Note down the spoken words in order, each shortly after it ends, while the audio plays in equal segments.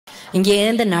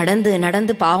இங்கேருந்து நடந்து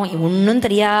நடந்து பாவம் ஒன்றும்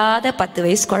தெரியாத 10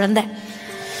 வயசு குழந்தை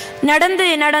நடந்து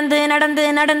நடந்து நடந்து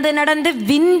நடந்து நடந்து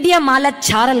விந்திய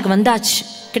மலைச்சாரலுக்கு வந்தாச்சு.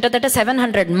 கிட்டத்தட்ட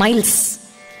 700 மைல்ஸ்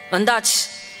வந்தாச்சு.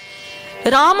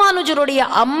 ராமானுஜருடைய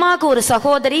அம்மாவுக்கு ஒரு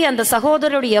சகோதரி, அந்த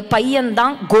சகோதரருடைய பையன்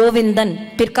தான் கோவிந்தன்,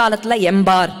 பிற்காலத்துல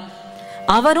எம்பார்.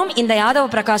 அவரும் இந்த யாதவ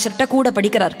பிரகாஷ்கிட்ட கூட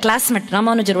படிக்கிறார், கிளாஸ்மேட்,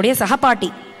 ராமானுஜருடைய சகபாட்டி.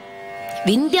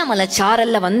 விந்திய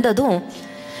மலைச்சாரல்ல வந்ததும்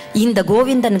இந்த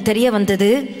கோவிந்தனுக்கு தெரிய வந்தது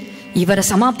இவரை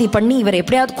சமாப்தி பண்ணி இவரை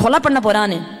எப்படியாவது கொலை பண்ண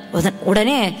போறான்னு.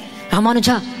 உடனே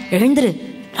ராமானுஜா எழுந்துரு,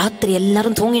 ராத்திரி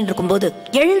எல்லாரும் தூங்கிட்டு இருக்கும்போது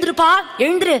எழுந்துருப்பா,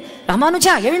 எழுந்துரு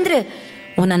ராமானுஜா எழுந்துரு,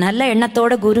 உன்னை நல்ல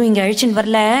எண்ணத்தோட குரு இங்க அழிச்சுன்னு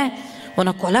வரல,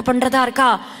 உன்னை கொலை பண்றதா இருக்கா,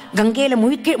 கங்கையில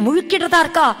முழுக்கிடுறதா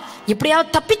இருக்கா,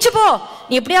 எப்படியாவது தப்பிச்சு போ,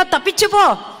 நீ எப்படியாவது தப்பிச்சு போ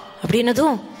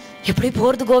அப்படின்னதும் எப்படி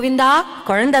போறது கோவிந்தா,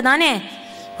 குழந்தை தானே.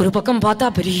 ஒரு பக்கம் பார்த்தா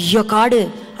பெரிய காடு,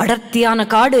 அடர்த்தியான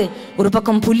காடு, ஒரு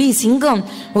பக்கம் புலி சிங்கம்,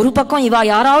 ஒரு பக்கம் இவா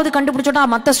யாராவது கண்டுபிடிச்சோட்டா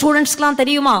மற்ற ஸ்டூடெண்ட்ஸ்க்குலாம்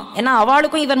தெரியுமா, ஏன்னா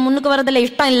அவளுக்கும் இவன் முன்னுக்கு வரதுல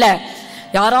இஷ்டம் இல்லை.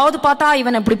 யாராவது பார்த்தா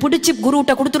இவன் இப்படி பிடிச்சி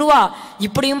குருட்ட கொடுத்துருவா,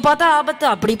 இப்படியும் பார்த்தா ஆபத்து,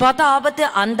 அப்படி பார்த்தா ஆபத்து.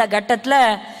 அந்த கட்டத்துல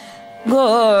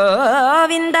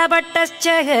கோவிந்த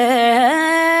பட்டச்சக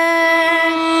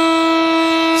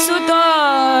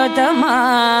சுதோதமா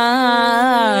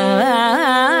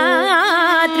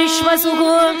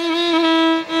த்ரிஷ்வசுகு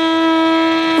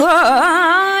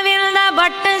கோவிந்த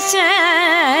பட்டச்ச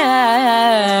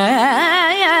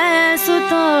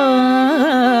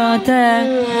சுதோத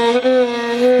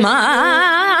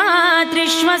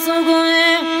மாத்ரிஷ்வசுகு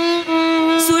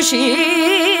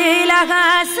சுஷீலக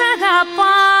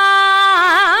சகபா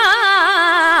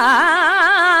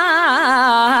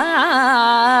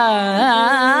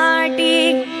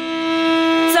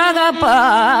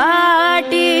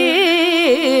பாட்டி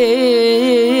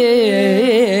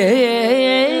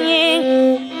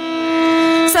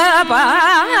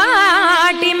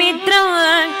சபாட்டி மித்ரம்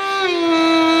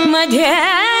மத்யவனம்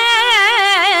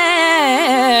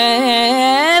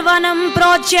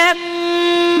ப்ரோச்ச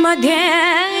மத்யவனம்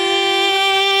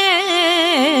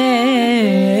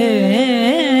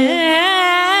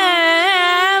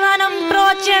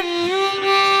ப்ரோச்ச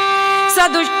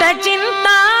சதுஷ்ட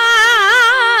சிந்தா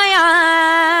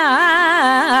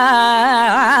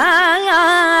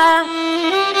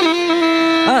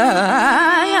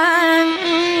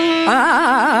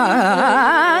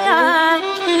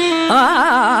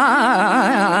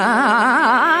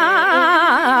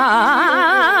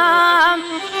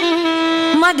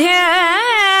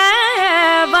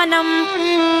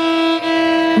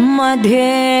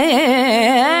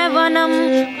मध्यवनं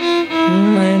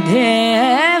मध्यवनं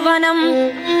मध्यवनं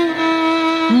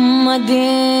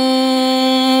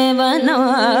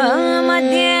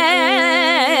मध्यवनं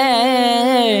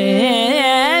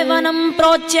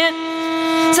प्रोच्य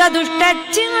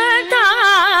सदुष्टचिन्तां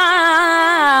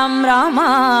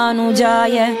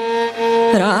रामानुजाय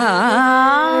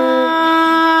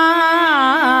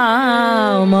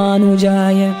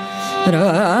रामानुजाय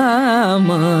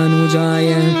रामानुजाय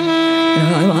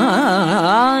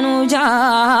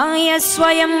रामानुजाय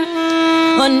स्वयं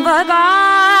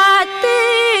अन्वगाते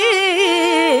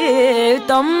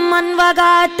तम्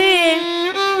अन्वगाते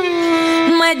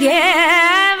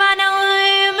मध्यवनं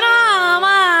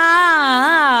रामानुजाय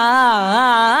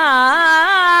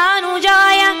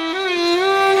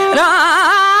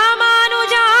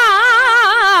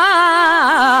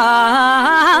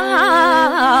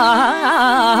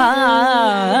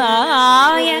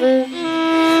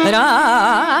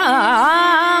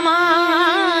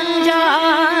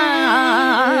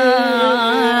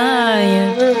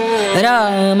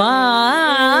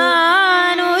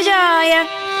रामानुजाय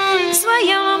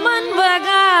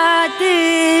स्वयमन्वगाते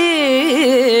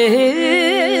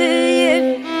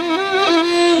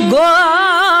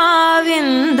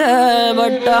गोविन्द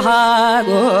भट्टः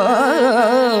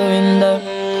गोविन्द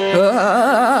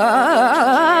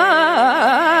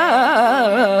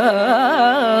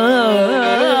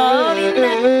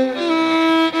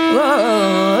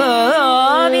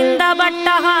गोविन्द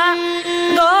भट्टः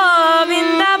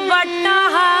गोविन्द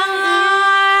भट्टः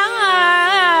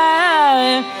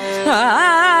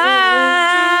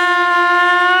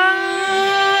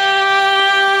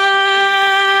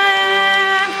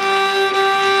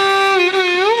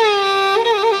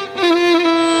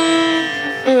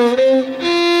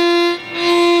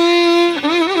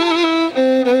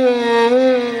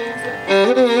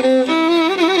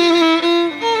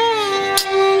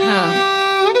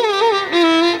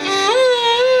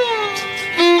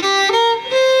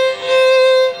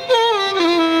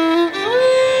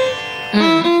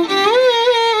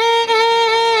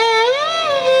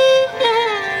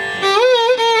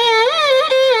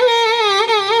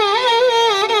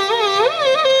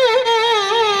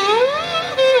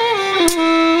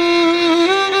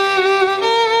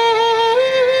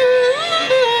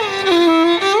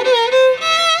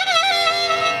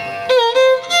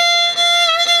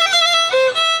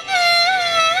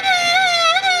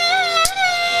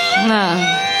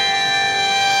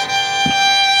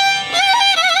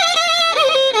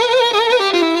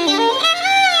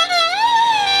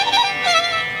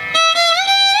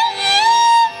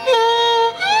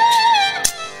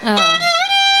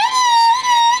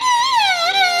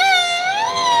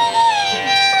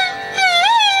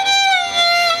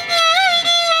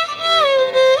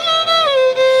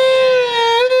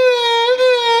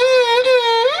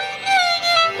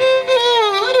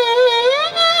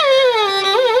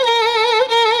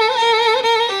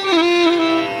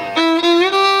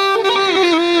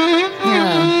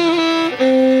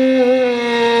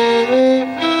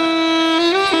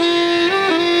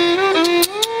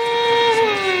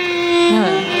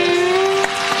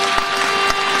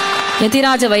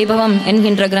யதிராஜ வைபவம்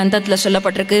என்கின்ற கிரந்தத்துல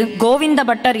சொல்லப்பட்டிருக்கு. கோவிந்த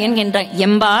பட்டர் என்கின்ற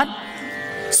எம்பார்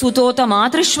சுதோத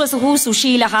மாத்ருஷ்வசுஹு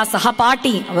சுஷீலஹா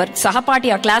சகபாட்டி, அவர்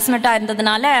சகபாட்டியா கிளாஸ்மேட்டா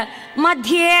இருந்ததுனால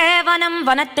மத்தியே வனம்,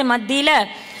 வனத்து மத்தியில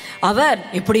அவர்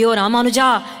எப்படியோ ராமானுஜா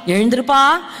எழுந்திருப்பா,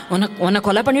 உன்னை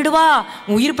கொலை பண்ணிடுவா,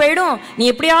 உயிர் போயிடும், நீ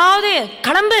எப்படியாவது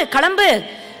கிளம்பு கிளம்பு,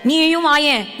 நீயும்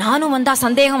ஆயேன், நானும் வந்தா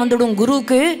சந்தேகம் வந்துடும்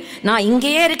குருவுக்கு, நான்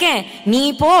இங்கேயே இருக்கேன், நீ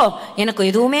போ, எனக்கு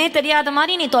எதுவுமே தெரியாத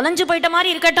மாதிரி நீ தொலைஞ்சு போயிட்ட மாதிரி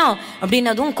இருக்கட்டும்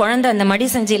அப்படின்னதும் குழந்தை அந்த மடி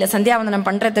செஞ்சியில சந்தியாவந்தனம்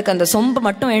பண்றதுக்கு அந்த சொம்பு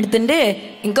மட்டும் எடுத்துட்டு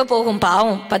இங்க போகும்.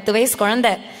 பாவம் 10 வயசு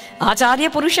குழந்தை, ஆச்சாரிய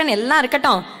புருஷன் எல்லாம்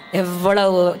இருக்கட்டும்,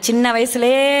 எவ்வளவு சின்ன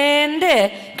வயசுலேருந்து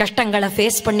கஷ்டங்களை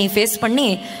ஃபேஸ் பண்ணி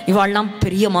இவாள்லாம்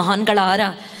பெரிய மகான்களா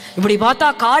ஆறா. இப்படி பார்த்தா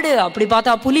காடு, அப்படி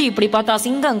பார்த்தா புலி, இப்படி பார்த்தா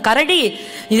சிங்கம், கரடி,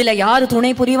 இதுல யாரு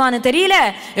துணை புரிவான்னு தெரியல,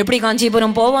 எப்படி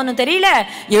காஞ்சிபுரம் போவோன்னு தெரியல,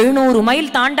 700 மைல்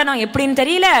தாண்டனம் எப்படின்னு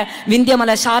தெரியல,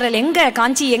 விந்தியமலை சாரல் எங்க,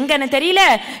 காஞ்சி எங்கன்னு தெரியல,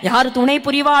 யாரு துணை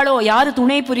புரிவாளோ யாரு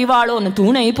துணை புரிவாளோன்னு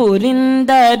துணை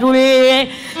புரிந்தருள்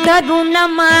தருண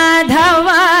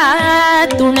மாதவா,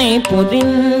 துணை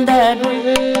புரிந்தருள்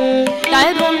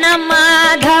தருண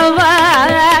மாதவா,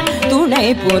 துணை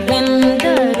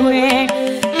புரிந்தருள்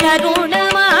தருண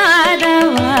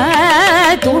மாதவா,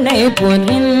 துணை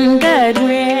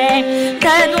புரிந்தருளே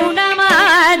தருண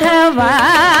மாதவா,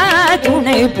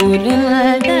 துணை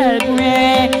புரிந்தருளே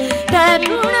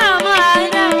தருண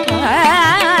மாதவா,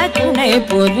 துணை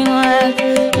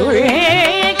புரிந்தருளே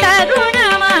தருண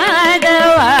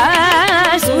மாதவா,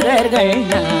 சுரர்கள்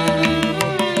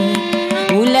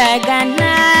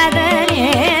உலகநாதனே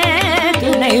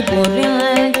துணை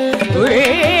புரிந்தருளே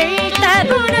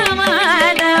தருண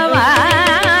மாதவா,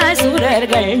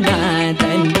 சுரர்கள்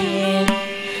நாதனே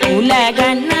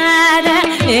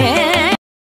உலகநாதனே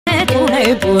துணை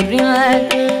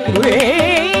புரிந்தருளே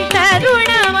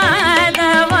தருண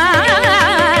மாதவா,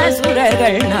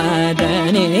 சுரர்கள்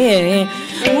நாதனே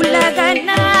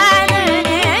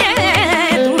உலகநாதனே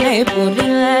துணை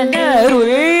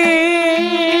புரிந்தருளே.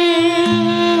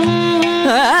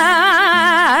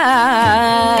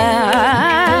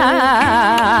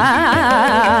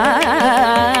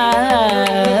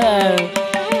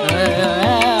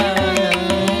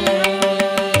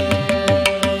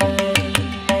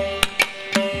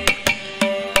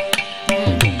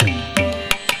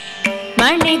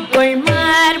 மணிக்குள்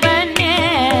மார்பனே,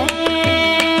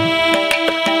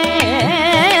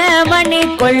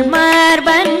 மணிக்குள்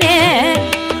மார்பனே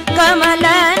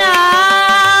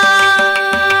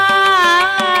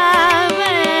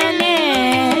கமலநாபனே,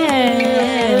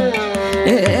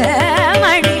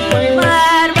 மணிக்குள்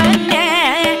மார்பனே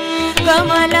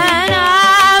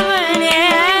கமலநாபனே,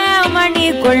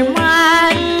 மணிக்குள்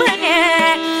மார்பனே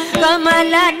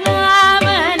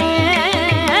கமலநாபனே,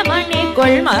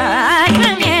 மணிக்குள்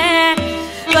மார்பனே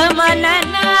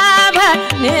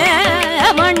கமலநாபனே,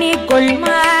 மணிக்குள்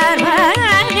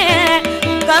மார்பனே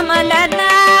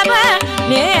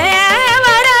கமலநாபனே,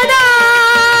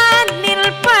 வரதான்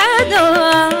நிற்பதோ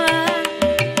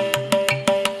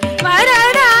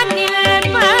வரதான்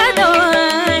நிற்பதோ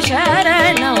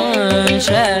சரணம்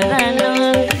சரணம்,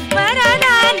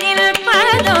 வரதான்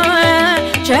நிற்பதோ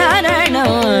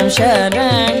சரணம்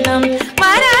சரணம்,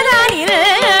 வரதான்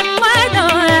நிற்பதோ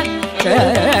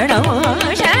சரணம்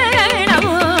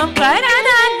சரணம்,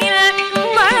 வரதான்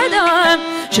நிற்பதோ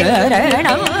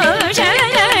சரணம்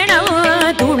சரணம்,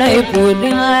 துணை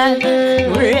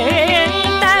புரிந்தருளே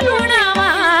தருண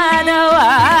மாதவா,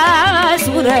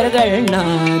 சுரர்கள்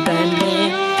நாதனே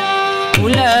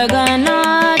உலகநாதனே.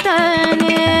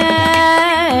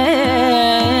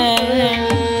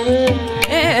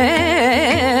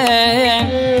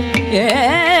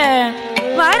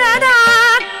 வரதா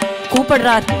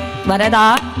கூப்பிடுறார், வரதா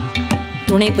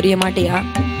துணை புரிய மாட்டியா,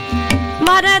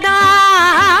 வரதா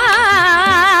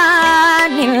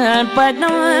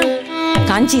நிற்பதம்,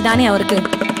 காஞ்சி தானே அவருக்கு,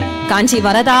 காஞ்சி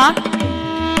வரதா,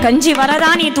 கஞ்சி வரதா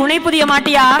நீ துணை புரிய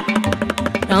மாட்டியா,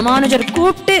 ராமானுஜர்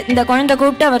கூப்பிட்டு இந்த குழந்தை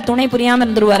கூப்பிட்டு அவர் துணை புரியாம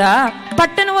இருந்துருவாரா?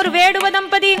 பட்டுன்னு ஒரு வேடுவ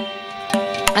தம்பதி,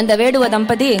 அந்த வேடுவ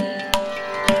தம்பதி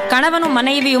கணவனும்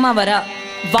மனைவியுமா வரா.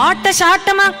 வாட்ட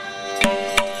சாட்டமா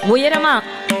உயரமா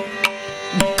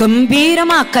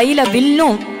கம்பீரமா கையில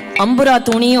வில்லும் அம்புரா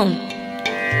துணியும்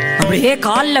அப்படியே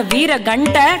கால்ல வீர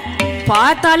கண்டை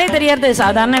பார்த்தாலே தெரியறது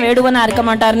சாதாரண வேடுவனா இருக்க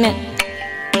மாட்டாருன்னு.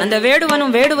 அந்த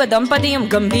வேடுவனும் வேடுவ தம்பதியும்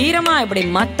கம்பீரமா இப்படி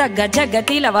மத்த கஜ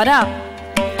கத்தியில வரா.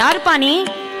 யாருப்பா நீ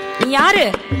யாரு?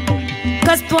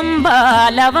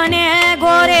 கஸ்துவம்பாலவனே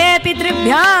கோரே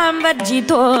பித்ருப்யாம்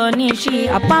வர்ஜிதோ நிஷி.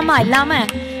 அப்பா அம்மா இல்லாம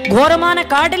கோரமான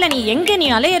காடுல நீ எங்க நீ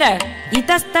அலையற?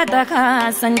 இதஸ்ததகா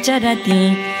சஞ்சரதி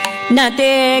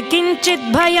நதே கிஞ்சித்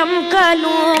பயம்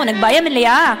கலு. எனக்கு பயம்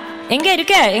இல்லையா? எங்க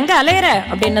இருக்க, எங்க அலையற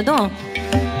அப்படின்னதும்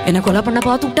என்ன கொலை பண்ண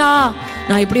பாத்துட்டா,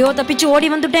 நான் இப்படியோ தப்பிச்சு ஓடி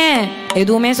வந்துட்டேன்,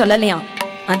 எதுவுமே சொல்லலையா.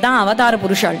 அதான் அவதார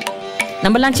புருஷாள்.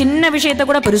 நம்மலாம் சின்ன விஷயத்த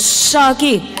கூட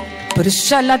பெருசாக்கி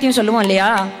பெருசா எல்லாத்தையும் சொல்லுவோம் இல்லையா?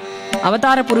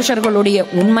 அவதார புருஷர்களுடைய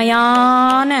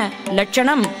உண்மையான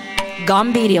லட்சணம்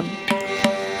காம்பீரியம்.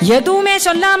 எதுவுமே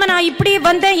சொல்லாம நான் இப்படி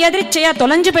வந்தேன், எதிர்ச்சையா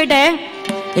தொலைஞ்சு போயிட்டேன்,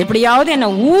 எப்படியாவது என்ன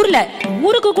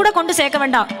ஊருக்கு கூட கொண்டு சேர்க்க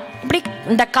வேண்டாம், இப்படி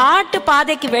இந்த காட்டு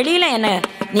பாதைக்கு வெளியில என்ன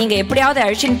நீங்க எப்படியாவது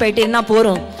அழிச்சின்னு போயிட்டீங்கன்னா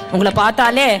போறோம். உங்களை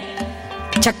பார்த்தாலே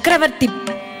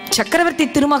சக்கரவர்த்தி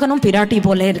திருமகனும் பிராட்டி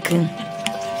போல இருக்கு.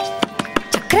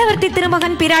 சக்கரவர்த்தி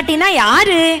திருமகன் பிராட்டினா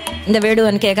யாரு? இந்த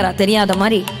வேடுவன் கேக்குறா தெரியாத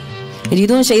மாதிரி.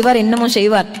 இதுவும் செய்வார், இன்னமும்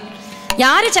செய்வார்.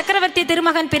 யாரு சக்கரவர்த்தி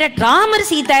திருமகன் பிராட்? ராமர்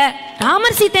சீதை.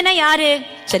 ராமர் சீதைனா யாரு?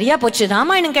 சரியா போச்சு,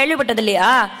 ராமாயணம் கேள்விப்பட்டது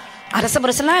இல்லையா? அரச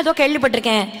புரசெல்லாம் ஏதோ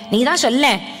கேள்விப்பட்டிருக்கேன், நீதான் சொல்ல.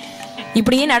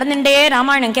 இப்படியே நடந்துட்டே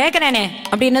ராமாயணம் கேட்கிறேனே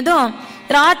அப்படின்னதும்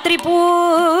ராத்திரி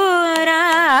பூரா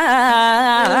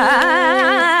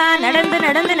நடந்து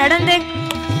நடந்து நடந்து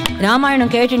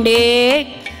ராமாயணம் கேட்டுண்டே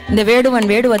இந்த வேடுவன்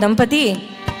வேடுவ தம்பதி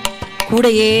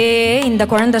கூடையே இந்த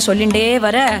குழந்தை சொல்லிண்டே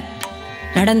வர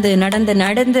நடந்து நடந்து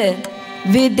நடந்து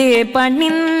விதே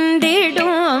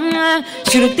பணிந்திடும்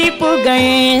ஸ்ருதி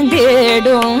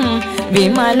புகழ்ந்திடும்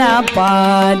விமல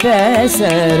பாத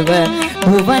சர்வ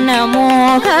புவன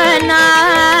மோகனா.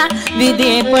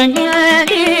 விதே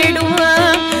பணிந்திடும்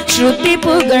ஸ்ருதி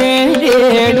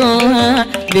புகழ்ந்திடும்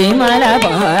விமல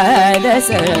பாத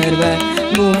சர்வ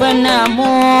புவன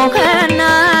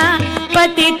மோகனா.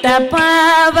 பதித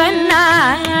பாவனா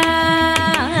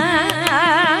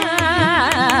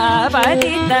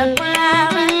பதித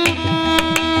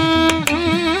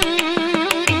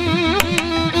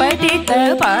பதித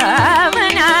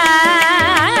பாவனா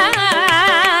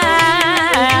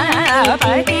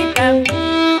பதித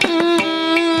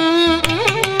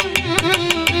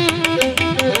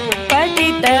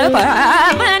பதித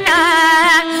பாவனா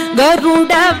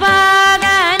கருட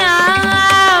வாகனா.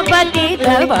 பதித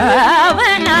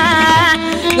பாவனா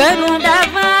கருட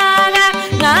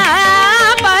வாகனா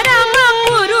பரம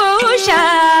புருஷ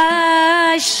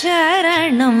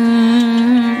சரணம்.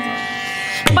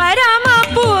 பரம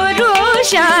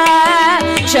புருஷ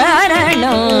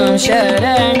சரணம்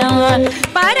சரணம்.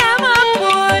 பரம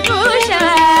புருஷ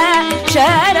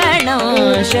சரணம்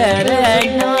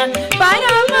சரணம்.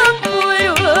 பரம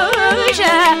புருஷ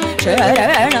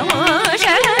சரணம்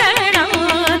சரணம்.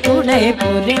 துணை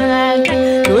புரிந்த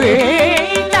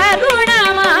தருண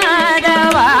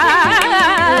மாதவா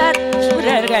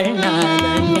சுரர்கள்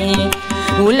நாதனே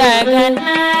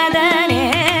உலகநாதனே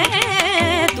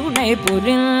துணை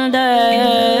புரிந்த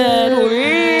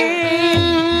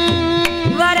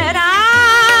வரரா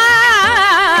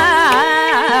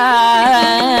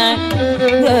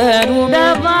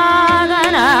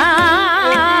கருடவாகனா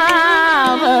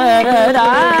வரரா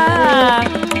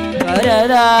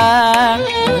வரரா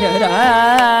வரரா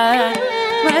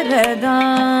வரதா.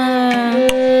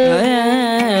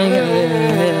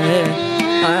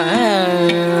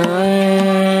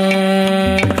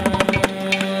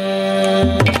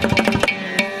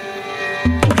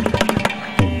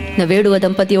 இந்த வேடுவ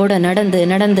தம்பதியோட நடந்து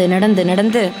நடந்து நடந்து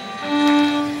நடந்து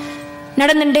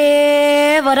நடந்துட்டே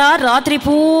வரார். ராத்திரி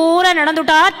பூரா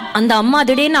நடந்துட்டார். அந்த அம்மா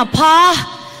திடீர்னு அப்பா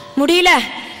முடியல,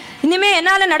 இனிமே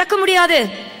என்னால நடக்க முடியாது,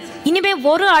 இனிமே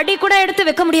ஒரு அடி கூட எடுத்து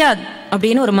வைக்க முடியாது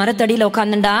அப்படின்னு ஒரு மரத்தடியில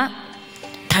உட்காந்துண்டா.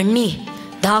 தண்ணி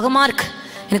தாகமா இருக்கு,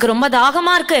 எனக்கு ரொம்ப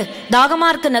தாகமா இருக்கு தாகமா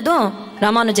இருக்குன்னதும்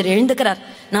ராமானுஜர் எழுந்துக்கிறார்.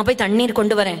 நான் போய் தண்ணீர்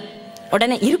கொண்டு வரேன்.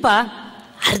 உடனே இருப்பா,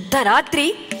 அர்த்த ராத்திரி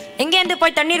எங்கேருந்து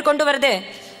போய் தண்ணீர் கொண்டு வருது?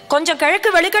 கொஞ்சம் கிழக்கு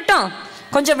வெளுக்கட்டும்,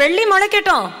 கொஞ்சம் வெள்ளி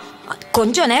முளைக்கட்டும்,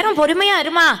 கொஞ்சம் நேரம் பொறுமையா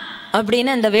இருமா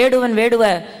அப்படின்னு இந்த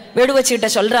வேடுவச்சிட்ட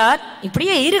சொல்றார்.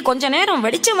 இப்படியே இரு, கொஞ்ச நேரம்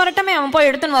வெளிச்சம் வரட்டமே, அவன் போய்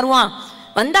எடுத்துன்னு வருவான்,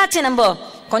 வந்தாச்சு நம்ம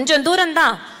கொஞ்சம் தூரம்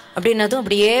தான் அப்படின்னதும்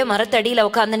அப்படியே மரத்தடியில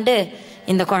உட்காந்துட்டு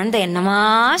இந்த குழந்தை என்னமா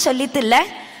சொல்லித்து இல்ல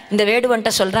இந்த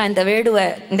வேடுவன்ட்ட சொல்றா.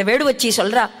 இந்த வேடுவச்சி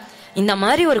சொல்றா, இந்த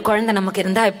மாதிரி ஒரு குழந்தை நமக்கு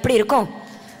இருந்தா எப்படி இருக்கும்?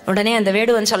 உடனே அந்த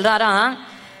வேடுவன் சொல்றாராம்,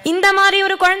 இந்த மாதிரி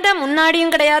ஒரு குழந்தை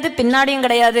முன்னாடியும் கிடையாது பின்னாடியும்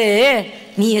கிடையாது,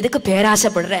 நீ எதுக்கு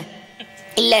பேராசைப்படுற?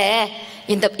 இல்ல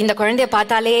இந்த குழந்தைய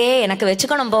பார்த்தாலே எனக்கு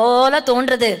வச்சுக்கணும் போல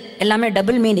தோன்றது. எல்லாமே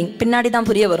டபுள் மீனிங், பின்னாடி தான்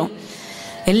புரிய வரும்.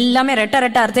 எல்லாமே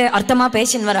ரெட்ட அர்த்தமா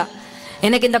பேசின்னு வரா.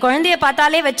 எனக்கு இந்த குழந்தைய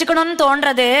பார்த்தாலே வச்சுக்கணும்னு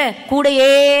தோன்றது, கூடையே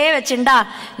வச்சுண்டா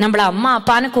நம்மள அம்மா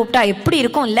அப்பான்னு கூப்பிட்டா எப்படி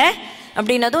இருக்கும் இல்ல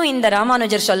அப்படின்னதும் இந்த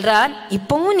ராமானுஜர் சொல்றார்,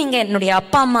 இப்பவும் நீங்க என்னுடைய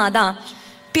அப்பா அம்மா தான்,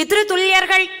 பித்ரு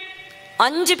துல்லியர்கள்.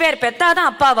 5 பேர் பெத்தாதான்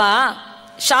அப்பாவா?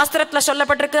 சாஸ்திரத்துல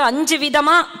சொல்லப்பட்டிருக்கு 5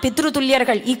 விதமா பித்ரு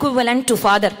துல்லியர்கள், ஈக்குவலன்ட் டு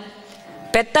ஃபாதர்.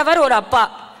 பெத்தவர் ஒரு அப்பா,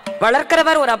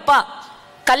 வளர்க்கிறவர் ஒரு அப்பா,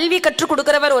 கல்வி கற்றுக்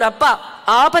கொடுக்கிறவர் ஒரு அப்பா,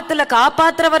 ஆபத்துல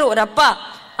காப்பாத்துறவர் ஒரு அப்பா,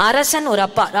 அரசன் ஒரு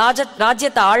அப்பா,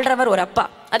 ராஜ்யத்தை ஆள்றவர் ஒரு அப்பா.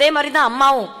 அதே மாதிரிதான்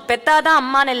அம்மாவும், பெத்தாதான்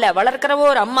அம்மான்னு இல்ல, வளர்க்கிறவோ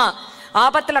ஒரு அம்மா,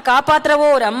 ஆபத்துல காப்பாத்துறவோ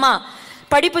ஒரு அம்மா,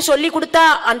 படிப்பு சொல்லி கொடுத்தா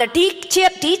அந்த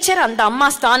டீச்சர் அந்த அம்மா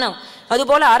ஸ்தானம். அது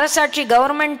போல அரசாட்சி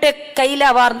கவர்மெண்ட் கையில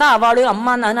அவா இருந்தா அவளும்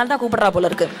அம்மா, அதனாலதான் கூப்பிடுறா போல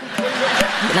இருக்கு.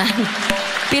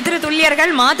 பித்ரு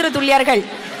துல்லியர்கள் மாத்ரு துல்லியர்கள்.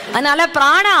 அதனால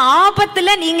பிராண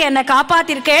ஆபத்துல நீங்க என்ன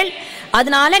காப்பாத்திருக்கேள்,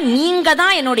 அதனால நீங்க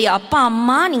தான் என்னுடைய அப்பா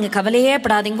அம்மா, நீங்க கவலையே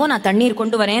படாதீங்கோ, நான் தண்ணீர்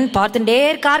கொண்டு வரேன். பார்த்துட்டே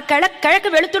இருக்கார். கிழக்கு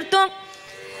வெளுத்துடுத்தோம்,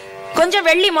 கொஞ்சம்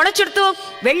வெள்ளி முளைச்சுடுத்தோம்.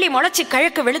 வெள்ளி முளைச்சு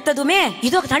கிழக்கு வெளுத்ததுமே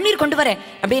இதோ தண்ணீர் கொண்டு வரேன்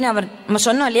அப்படின்னு அவர் நம்ம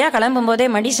சொன்னோம் இல்லையா, கிளம்பும் போதே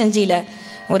மடி செஞ்சியில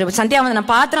ஒரு சந்தியாவந்தன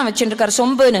பாத்திரம் வச்சுட்டு இருக்காரு,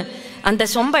 சொம்புன்னு. அந்த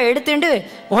சொம்பை எடுத்துட்டு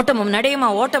ஓட்டமும் நடையுமா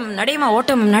ஓட்டமும் நடையுமா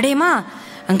ஓட்டமும் நடையுமா,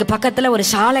 அங்க பக்கத்துல ஒரு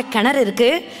சாலை கிணறு இருக்கு,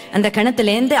 அந்த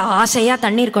கிணத்துலேருந்து ஆசையா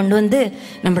தண்ணீர் கொண்டு வந்து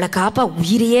நம்மளை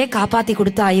உயிரையே காப்பாத்தி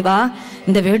கொடுத்தா இவா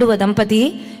இந்த வேடுவ தம்பதி,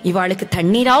 இவாளுக்கு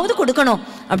தண்ணீராவது கொடுக்கணும்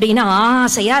அப்படின்னு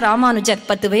ஆசையா ராமானுஜர்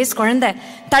 10 வயசு குழந்தை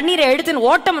தண்ணீரை எடுத்துன்னு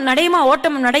ஓட்டமும்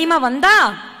நடையுமா வந்தா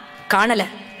காணல,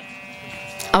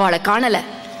 அவளை காணல.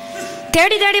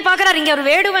 தேடி பாக்குறார், இங்க ஒரு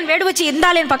வேடுவச்சி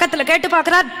இருந்தாலே பக்கத்துல கேட்டு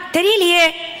பாக்குறார்,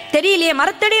 தெரியலையே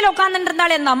மரத்தடியில உட்கார்ந்துட்டு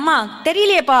இருந்தாலே அந்த அம்மா,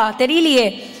 தெரியலையே.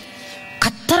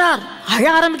 கத்துறார், அழ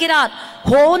ஆரம்பிக்கிறார்,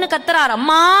 ஹோன்னு கத்துறார்,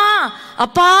 அம்மா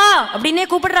அப்பா அப்படின்னே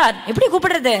கூப்பிடுறார். எப்படி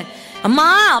கூப்பிடுறது? அம்மா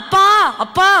அப்பா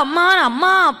அப்பா அம்மா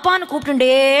அம்மா அப்பான்னு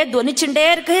கூப்பிட்டுட்டே துவனிச்சுட்டே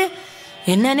இருக்கு.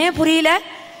 என்னன்னே புரியல.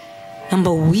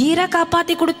 நம்ம உயிரை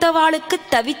காப்பாத்தி கொடுத்தவாளுக்கு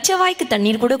தவிச்ச வாய்க்கு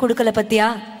தண்ணீர் கூட கொடுக்கல பத்தியா?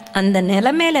 அந்த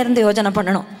நிலைமையில இருந்து யோசனை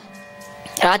பண்ணணும்.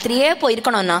 ராத்திரியே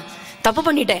போயிருக்கணும்னா தப்பு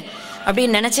பண்ணிட்டேன்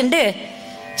அப்படின்னு நினைச்சுட்டு,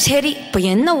 சரி இப்போ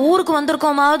என்ன ஊருக்கு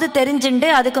வந்திருக்கோமாவது தெரிஞ்சுண்டு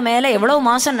அதுக்கு மேலே எவ்வளவு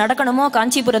மாதம் நடக்கணுமோ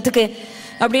காஞ்சிபுரத்துக்கு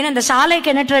அப்படின்னு அந்த சாலை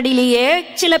கிணற்றடியிலேயே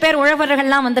சில பேர்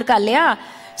உழவர்கள்லாம் வந்திருக்கா இல்லையா,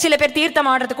 சில பேர் தீர்த்தம்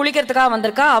ஆடுறது குளிக்கிறதுக்காக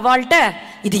வந்திருக்கா. அவள்கிட்ட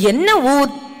இது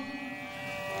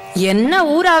என்ன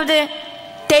ஊராவது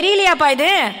தெரியலையாப்பா, இது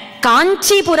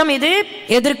காஞ்சிபுரம், இது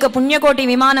எதிர்க்க புண்ணியகோட்டி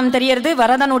விமானம் தெரியறது,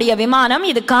 வரதனுடைய விமானம்,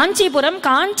 இது காஞ்சிபுரம்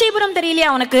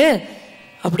தெரியலையா உனக்கு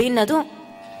அப்படின்னதும்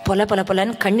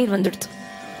பொலன்னு கண்ணீர் வந்துடுது.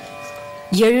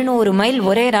 700 மைல்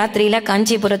ஒரே ராத்திரியில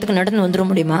காஞ்சிபுரத்துக்கு நடந்து வந்துட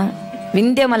முடியுமா?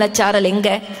 விந்திய மலைச்சாரல் எங்க?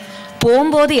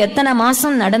 போகும்போது எத்தனை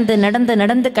மாசம்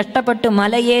நடந்து கஷ்டப்பட்டு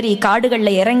மலை ஏறி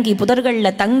காடுகள்ல இறங்கி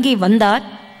புதர்கள்ல தங்கி வந்தார்.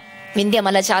 விந்திய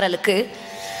மலைச்சாரலுக்கு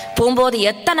போகும்போது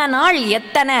எத்தனை நாள்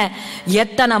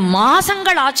எத்தனை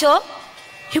மாசங்கள் ஆச்சோ.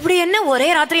 இப்படி என்ன ஒரே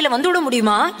ராத்திரியில வந்து விட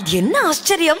முடியுமா? என்ன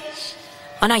ஆச்சரியம்.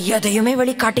 ஆனா எதையுமே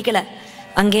வெளி காட்டிக்கல.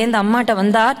 அங்கேருந்து அம்மாட்ட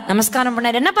வந்தார், நமஸ்காரம்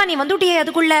பண்ணார். என்னப்பா நீ வந்துட்டியே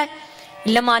அதுக்குள்ள?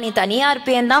 இல்லம்மா நீ தனியா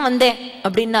இருப்பேன் தான் வந்தேன்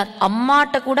அப்படின்னார்.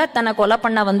 அம்மாட்ட கூட தன்னை கொலை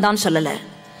பண்ண வந்தான்னு சொல்லல.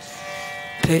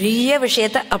 பெரிய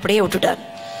விஷயத்த அப்படியே விட்டுட்டார்.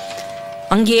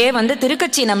 அங்கேயே வந்து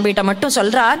திருக்கச்சி நம்பிட்ட மட்டும்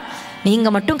சொல்றார், நீங்க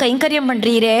மட்டும் கைங்கரியம்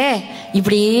பண்றீரே,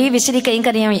 இப்படி விசிறி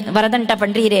கைங்கரியம் வரதன்ட்ட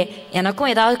பண்றீரே,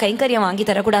 எனக்கும் ஏதாவது கைங்கரியம் வாங்கி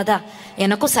தரக்கூடாதா?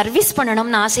 எனக்கும் சர்வீஸ்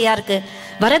பண்ணணும்னு ஆசையா இருக்கு,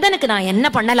 வரதனுக்கு நான் என்ன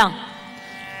பண்ணலாம்?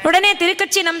 உடனே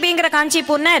திருக்கச்சி நம்பிங்கிற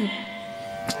காஞ்சிபுரம்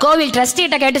கோவில்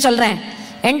ட்ரஸ்டிகிட்ட கேட்டு சொல்றேன்,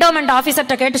 என்டோமெண்ட்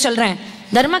ஆஃபீஸர்கிட்ட கேட்டு சொல்றேன்,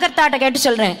 தர்மகர்த்தாட்ட கேட்டு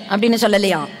சொல்றேன் அப்படின்னு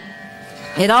சொல்லலையா?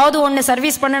 ஏதாவது ஒன்று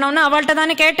சர்வீஸ் பண்ணணும்னா அவள்கிட்ட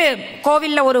தானே கேட்டு,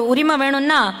 கோவிலில் ஒரு உரிமை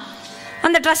வேணும்னா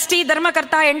அந்த ட்ரஸ்டி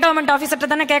தர்மகர்த்தா என்டோமெண்ட் ஆஃபீஸர்கிட்ட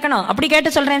தானே கேட்கணும். அப்படி கேட்டு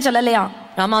சொல்றேன்னு சொல்லலையா?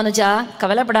 ராமானுஜா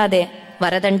கவலைப்படாதே,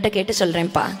 வரதன்ட்ட கேட்டு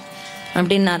சொல்றேன்ப்பா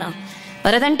அப்படின்னாராம்.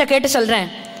 வரதன்ட்ட கேட்டு சொல்றேன்.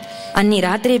 அன்னி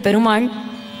ராத்திரி பெருமாள்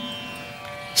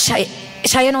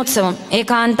சயனோத்சவம்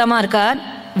ஏகாந்தமா இருக்கார்.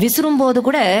 விசிறும்போது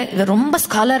கூட இவர் ரொம்ப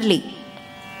ஸ்காலர்லி,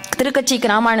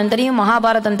 திருக்கட்சிக்கு ராமாயணம் தெரியும்,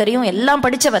 மகாபாரதம் தெரியும், எல்லாம்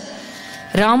படித்தவர்.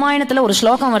 ராமாயணத்தில் ஒரு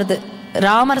ஸ்லோகம் வருது,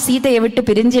 ராமர் சீதையை விட்டு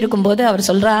பிரிஞ்சு இருக்கும்போது அவர்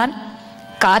சொல்றார்,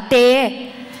 காத்தே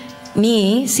நீ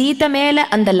சீத்தை மேல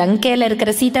அந்த லங்கையில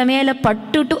இருக்கிற சீத்தை மேல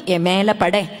பட்டுட்டு என் மேல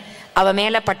பட, அவ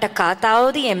மேல பட்ட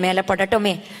காத்தாவது என் மேல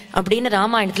படட்டுமே அப்படின்னு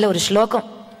ராமாயணத்துல ஒரு ஸ்லோகம்.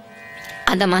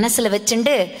 அந்த மனசுல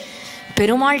வச்சுண்டு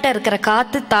பெருமாள்கிட்ட இருக்கிற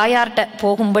காத்து தாயார்கிட்ட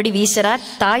போகும்படி வீசுறார்,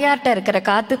 தாயார்கிட்ட இருக்கிற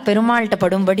காத்து பெருமாள்கிட்ட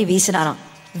படும்படி வீசுறாராம்.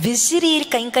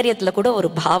 விசிறீர் கைங்கரியத்துல கூட ஒரு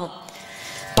பாவம்.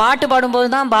 பாட்டு பாடும்போது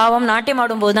தான் பாவம், நாட்டியம்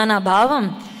ஆடும்போது தான் நான் பாவம்.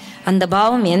 அந்த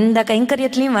பாவம் எந்த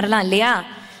கைங்கரியத்துலையும் வரலாம் இல்லையா?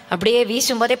 அப்படியே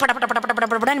வீசும்போதே பட பட பட பட பட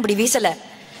படன்னு இப்படி வீசலை,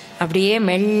 அப்படியே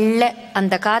மெல்ல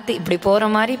அந்த காற்று இப்படி போகிற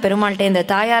மாதிரி பெருமாள்கிட்ட இந்த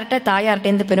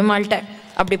தாயார்கிட்ட பெருமாள்கிட்ட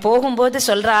அப்படி போகும்போது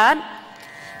சொல்கிறார்,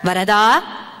 வரதா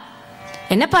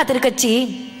என்னப்பா திருக்கச்சி,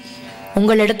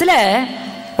 உங்களிடத்துல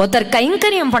ஒருத்தர்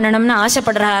கைங்கரியம் பண்ணணும்னு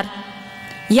ஆசைப்படுறார்.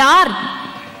 யார்?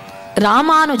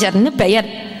 ராமானுஜர்னு பெயர்.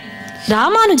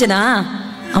 ராமானுஜனா?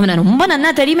 அவனை ரொம்ப நன்னா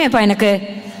தெரியுமேப்பா எனக்கு.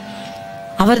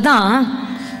 அவர் தான்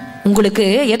உங்களுக்கு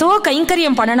ஏதோ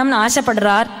கைங்கரியம் பண்ணணும்னு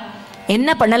ஆசைப்படுறார். என்ன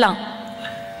பண்ணலாம்?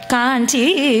 காஞ்சி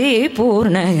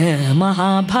பூர்ண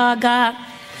மகாபாகா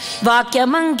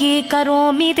வாக்கியமங்கி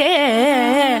கரோமி தே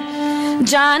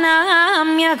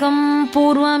ஜானாம்யகம்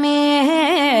பூர்வமேவ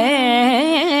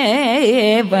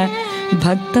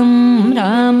பக்தம்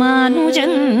ராமானுஜஞ்சதம்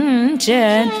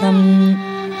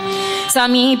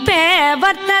சமீபே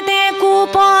வர்த்ததே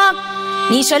கூபோ.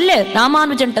 நீ சொல்லு,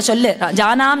 ராமானுஜன்ட்ட சொல்லு,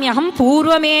 ஜானாம்யகம்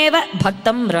பூர்வமேவ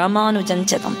பக்தம்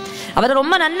ராமானுஜஞ்சதம். அவர்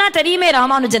ரொம்ப நன்னா தெரியுமே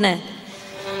ராமானுஜனை.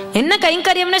 என்ன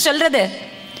கைங்கரியம்னு சொல்றது?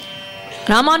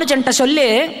 ராமானுஜன்ட்ட சொல்லு,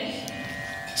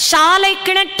 சாலை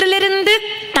கிணற்றிலிருந்து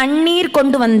தண்ணீர்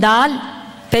கொண்டு வந்தால்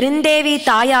பெருந்தேவி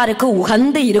தாயாருக்கு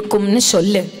உகந்து இருக்கும்னு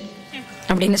சொல்லு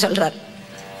அப்படின்னு சொல்றார்.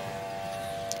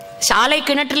 சாலை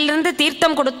கிணற்றிலிருந்து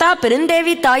தீர்த்தம் கொடுத்தா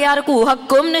பெருந்தேவி தாயாருக்கு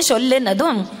உகக்கும்னு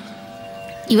சொல்லுனதும்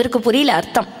இவருக்கு புரியல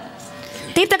அர்த்தம்.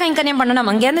 தீர்த்த கைங்கரியம் பண்ணணும்,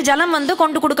 அங்கேருந்து ஜலம் வந்து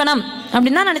கொண்டு கொடுக்கணும்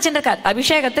அப்படின்னு தான் நினைச்சிட்டு இருக்கார்.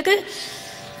 அபிஷேகத்துக்கு,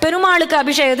 பெருமாளுக்கு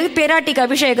அபிஷேகத்துக்கு, பேராட்டிக்கு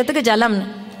அபிஷேகத்துக்கு ஜலம்.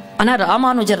 ஆனா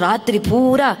ராமானுஜர் ராத்திரி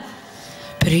பூரா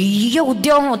பெரிய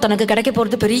உத்தியோகம் தனக்கு கிடைக்க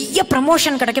போறது, பெரிய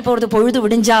ப்ரமோஷன் கிடைக்க போறது, பொழுது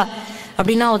விடிஞ்சா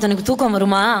அப்படின்னா தனக்கு தூக்கம்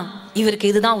வருமா? இவருக்கு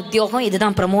இதுதான் உத்தியோகம்,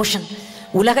 இதுதான் ப்ரமோஷன்.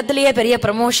 உலகத்திலேயே பெரிய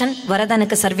ப்ரமோஷன்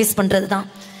வரதனுக்கு சர்வீஸ் பண்றது தான்.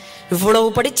 இவ்வளவு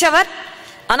படிச்சவர்,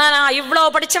 ஆனா நான்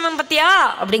இவ்வளவு படிச்சவன் பத்தியா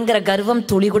அப்படிங்கிற கர்வம்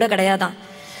துளி கூட கிடையாதான்.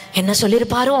 என்ன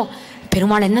சொல்லியிருப்பாரோ,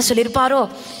 பெருமாள் என்ன சொல்லியிருப்பாரோ,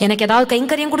 எனக்கு ஏதாவது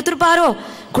கைங்கரியம்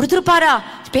கொடுத்துருப்பாரா,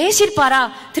 பேசியிருப்பாரா,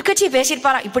 திருக்கட்சி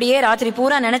பேசியிருப்பாரா, இப்படியே ராத்திரி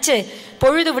பூரா நினைச்சு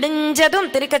பொழுது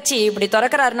விடிஞ்சதும் திருக்கட்சி இப்படி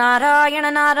திறக்கிறார்.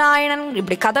 நாராயணன்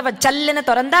இப்படி கதவை சல்லுன்னு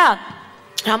திறந்தா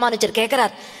ராமானுஜர்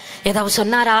கேட்கிறார், ஏதாவது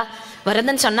சொன்னாரா?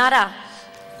 வரதன்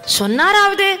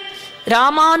சொன்னாராவது?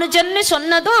 ராமானுஜன்னு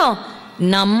சொன்னதும்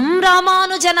நம்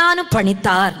ராமானுஜனானு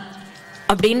பணித்தார்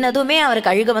அப்படின்னதுமே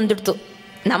அவருக்கு அழுக வந்துடுத்து.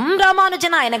 நம்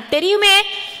ராமானுஜனா எனக்கு தெரியுமே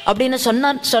அப்படின்னு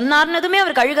சொன்னார்னதுமே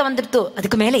அவருக்கு அழுக வந்துடுத்து.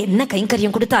 அதுக்கு மேல என்ன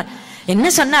கைங்கரியம் கொடுத்தார், என்ன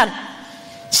சொன்னார்?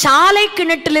 சாலை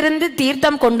கிணற்றிலிருந்து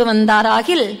தீர்த்தம் கொண்டு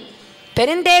வந்தாராகில்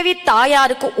பெருந்தேவி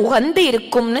தாயாருக்கு உகந்து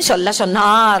இருக்கும்னு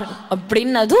சொன்னார்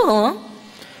அப்படின்னதும்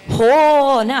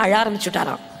ஹோன்னு அழ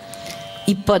ஆரம்பிச்சுட்டாராம்.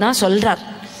 இப்போதான் சொல்றார்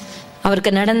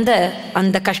அவருக்கு நடந்த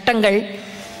அந்த கஷ்டங்கள்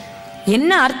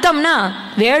என்ன அர்த்தம்னா,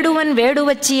 வேடுவன்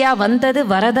வேடுவச்சியா வந்தது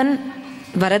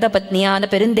வரத பத்னியான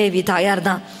பெருந்தேவி தாயார்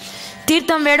தான்.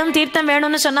 தீர்த்தம்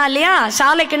வேணும்னு சொன்னா இல்லையா,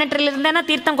 சாலை கிணற்றில் இருந்தேன்னா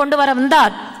தீர்த்தம் கொண்டு வர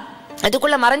வந்தார்.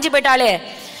 அதுக்குள்ள மறைஞ்சு போயிட்டாளே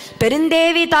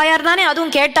பெருந்தேவி தாயார் தானே,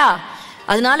 அதுவும் கேட்டா.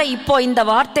 அதனால இப்போ இந்த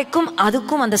வார்த்தைக்கும்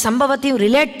அதுக்கும் அந்த சம்பவத்தையும்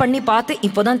ரிலேட் பண்ணி பார்த்து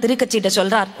இப்போதான் திருக்கட்சிட்ட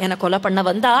சொல்றார், என்னை கொலை பண்ண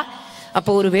வந்தா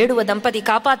அப்போ ஒரு வேடுவ தம்பதி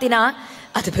காப்பாத்தினா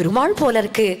அது பெருமாள் போல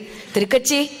இருக்கு.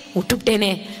 திருக்கட்சி விட்டுவிட்டேனே,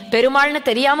 பெருமாள்னு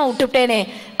தெரியாம விட்டுவிட்டேனே,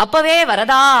 அப்பவே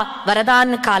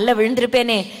வரதான்னு காலில்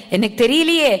விழுந்திருப்பேனே, எனக்கு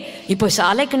தெரியலையே. இப்போ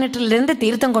சாலை கிணற்றில இருந்து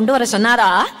தீர்த்தம் கொண்டு வர சொன்னாரா,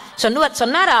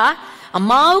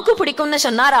 அம்மாவுக்கு பிடிக்கும்னு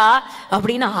சொன்னாரா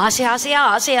அப்படின்னு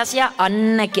ஆசையா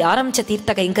அன்னைக்கு ஆரம்பிச்ச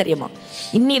தீர்த்த கைங்கரியமா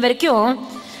இன்னி வரைக்கும்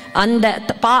அந்த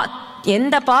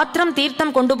எந்த பாத்திரம்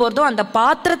தீர்த்தம் கொண்டு போறதோ அந்த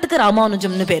பாத்திரத்துக்கு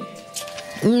ராமானுஜம்னு பேர்.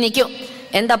 இன்னைக்கும்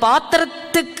எந்த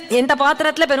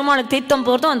பாத்திரத்துல பெருமாளுக்கு தீர்த்தம்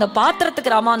போறதோ அந்த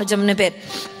பாத்திரத்துக்கு ராமானுஜம்னு பேர்.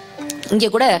 இங்க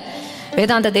கூட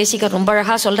வேதாந்த தேசிகர் ரொம்ப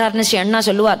அழகா சொல்றாருன்னு ஸ்ரீ அண்ணா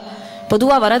சொல்லுவார்.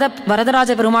 பொதுவா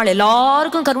வரதராஜ பெருமாள்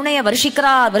எல்லாருக்கும் கருணையை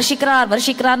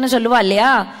வருஷிக்கிறார்னு சொல்லுவா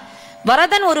இல்லையா.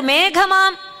 வரதன் ஒரு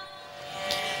மேகமாம்.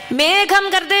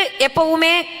 மேகம்ங்கிறது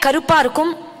எப்பவுமே கருப்பா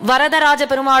இருக்கும். வரதராஜ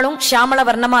பெருமாளும் சியாமள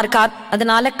வர்ணமா இருக்கார்,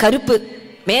 அதனால கருப்பு.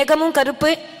 மேகமும் கருப்பு,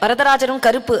 வரதராஜரும்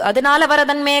கருப்பு, அதனால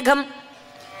வரதன் மேகம்.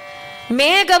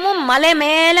 மேகமும் மலை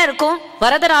மேல இருக்கும்,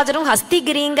 வரதராஜரும்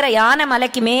ஹஸ்திகிரிங்கிற யானை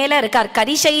மலைக்கு மேல இருக்கார்,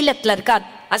 கரிசைலத்துல இருக்கார்.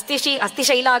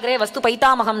 அஸ்திசைலாகிரே வஸ்து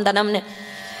பைத்தாமகம் தனம்னு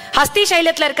ஹஸ்தி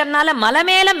சைலத்துல இருக்கிறதுனால மலை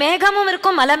மேல மேகமும்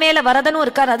இருக்கும், மலை மேல வரதனும்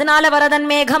இருக்கார், அதனால வரதன்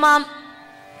மேகமாம்.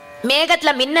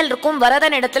 மேகத்துல மின்னல் இருக்கும்,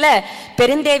 வரதன் இடத்துல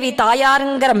பெருந்தேவி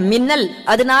தாயாருங்கிற மின்னல்,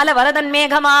 அதனால வரதன்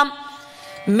மேகமாம்.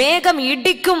 மேகம்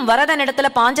இடிக்கும், வரதன் இடத்துல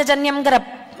பாஞ்சஜன்யம்ங்கிற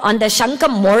அந்த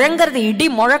சங்கம் முழங்கிறது, இடி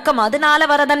முழக்கம், அதனால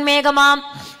வரதன் மேகமாம்.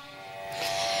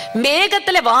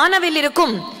 மேகத்துல வானவில்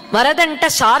இருக்கும், வரதன்ட்ட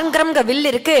சார்ங்கிற வில்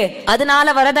இருக்கு,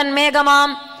 அதனால வரதன்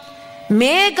மேகமாம்.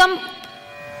 மேகம்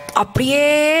அப்படியே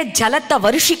ஜலத்தை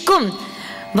வருஷிக்கும்,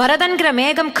 வரதன்கிற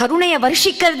மேகம் கருணைய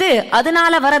வருஷிக்கிறது,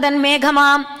 அதனால வரதன்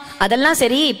மேகமாம். அதெல்லாம்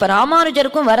சரி. இப்ப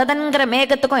ராமானுஜருக்கும் வரதன்கிற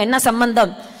மேகத்துக்கும் என்ன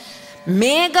சம்பந்தம்?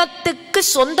 மேகத்துக்கு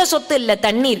சொந்த சொத்து இல்ல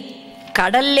தண்ணீர்.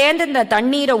 கடல்லேருந்து இந்த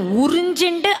தண்ணீரை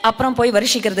உறிஞ்சிண்டு அப்புறம் போய்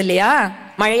வருஷிக்கிறது இல்லையா,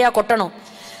 மழையா கொட்டணும்.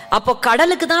 அப்போ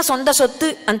கடலுக்கு தான் சொந்த சொத்து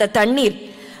அந்த தண்ணீர்.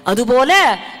 அதுபோல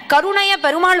கருணைய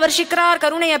பெருமாள் வருஷிக்கிறார்,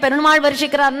 கருணைய பெருமாள்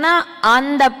வருஷிக்கிறார்னா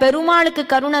அந்த பெருமாளுக்கு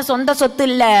கருணை சொந்த சொத்து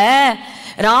இல்ல.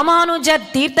 ராமானுஜர்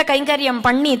தீர்த்த கைங்கரியம்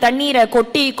பண்ணி தண்ணீரை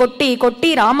கொட்டி கொட்டி கொட்டி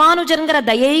ராமானுஜருங்கிற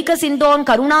தயைக சிந்தோன்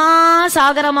கருணா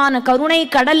சாகரமான கருணை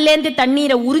கடல்லேந்து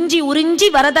தண்ணீரை உறிஞ்சி உறிஞ்சி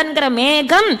வரதன்கிற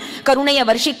மேகம் கருணைய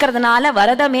வருஷிக்கிறதுனால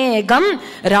வரத மேகம்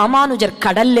ராமானுஜர்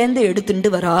கடல்லேந்து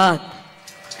எடுத்துட்டு வரார்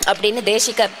அப்படின்னு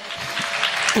தேசிகர்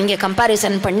இங்க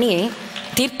கம்பாரிசன் பண்ணி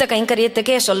தீர்த்த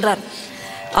கைங்கரியத்துக்கே சொல்றார்.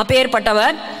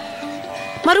 அப்பேற்பட்டவர்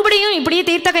மறுபடியும் இப்படியே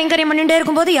தீர்த்த கைங்கரியம் பண்ணிட்டே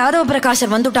இருக்கும்போது யாதவ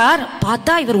பிரகாஷர் வந்துட்டார்.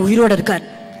 பார்த்தா இவர் உயிரோட இருக்கார்.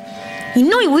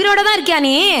 இன்னும் உயிரோட தான் இருக்கியா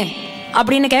நீ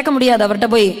அப்படின்னு கேட்க முடியாது அவர்கிட்ட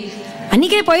போய்.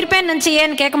 அன்னைக்கே போயிருப்பேன்னு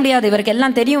நினைச்சியேன்னு கேட்க முடியாது, இவருக்கு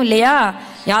எல்லாம் தெரியும் இல்லையா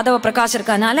யாதவ பிரகாஷ்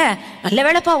இருக்கனால. நல்ல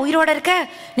வேலைப்பா உயிரோட இருக்க,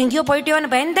 நீ எங்கேயோ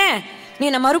போயிட்டியோன்னு பயந்தேன், நீ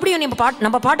மறுபடியும்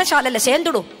நம்ம பாட்டசாலையில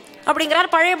சேர்ந்துடும்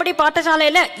அப்படிங்கிறார். பழையபடி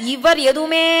பாட்டசாலையில இவர்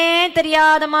எதுவுமே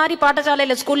தெரியாத மாதிரி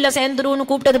பாட்டசாலையில ஸ்கூல்ல சேர்ந்துருன்னு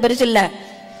கூப்பிட்டது பெருசு இல்ல.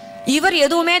 இவர்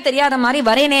எதுவுமே தெரியாத மாதிரி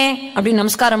வரேனே அப்படின்னு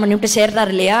நமஸ்காரம் பண்ணிவிட்டு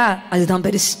சேர்றாரு இல்லையா, அதுதான்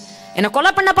பெருசு. என்ன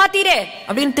கொலை பண்ண பாத்தீரே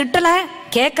அப்படின்னு திட்டல,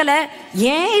 கேட்கல,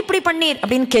 ஏன் இப்படி பண்ணீர்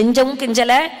அப்படின்னு கெஞ்சவும்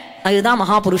கெஞ்சல. அதுதான்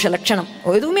மகாபுருஷ லட்சணம்.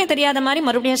 எதுவுமே தெரியாத மாதிரி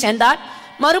மறுபடியும் சேர்ந்தார்.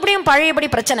 மறுபடியும் பழையபடி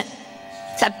பிரச்சனை.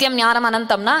 சத்தியம் ஞானம்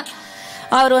அனந்தம்னா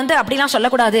அவர் அப்படிலாம்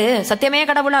சொல்லக்கூடாது, சத்தியமே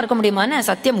கடவுளா இருக்க முடியுமான்னு,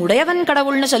 சத்தியம் உடையவன்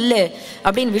கடவுள்னு சொல்லு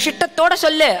அப்படின்னு விசிட்டத்தோட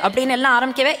சொல்லு அப்படின்னு எல்லாம்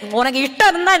ஆரம்பிக்கவே, உனக்கு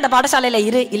இஷ்டம் இருந்தா இந்த பாடசாலையில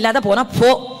இரு, இல்லாத போனா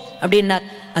போ அப்படின்னார்.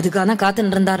 அதுக்காக தான்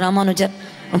காத்துன்னு இருந்தார் ராமானுஜர்.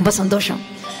 ரொம்ப சந்தோஷம்.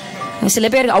 சில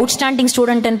பேருக்கு அவுட்ஸ்டாண்டிங்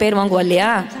ஸ்டூடெண்ட்னு பேர் வாங்குவா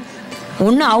இல்லையா,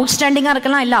 ஒன்று அவுட்ஸ்டாண்டிங்கா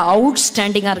இருக்கலாம், இல்லை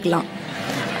அவுட்ஸ்டாண்டிங்கா இருக்கலாம்.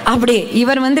 அப்படி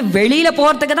இவர் வெளியில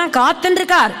போறதுக்கு தான் காத்துன்னு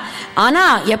இருக்கார். ஆனா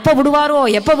எப்ப விடுவாரோ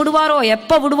எப்ப விடுவாரோ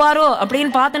எப்ப விடுவாரோ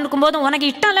அப்படின்னு பார்த்துட்டு இருக்கும்போது உனக்கு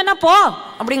இஷ்டம் இல்லைன்னா போ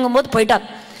அப்படிங்கும் போது போயிட்டார்.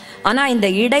 ஆனா இந்த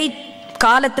இடை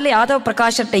காலத்துல யாதவ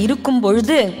பிரகாஷர்கிட்ட இருக்கும்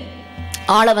பொழுது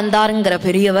ஆள வந்தாருங்கிற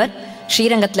பெரியவர்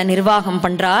ஸ்ரீரங்கத்துல நிர்வாகம்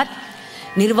பண்றார்.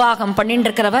 நிர்வாகம் பண்ணிட்டு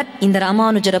இருக்கிறவர் இந்த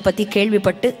ராமானுஜரை பத்தி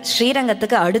கேள்விப்பட்டு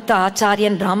ஸ்ரீரங்கத்துக்கு அடுத்த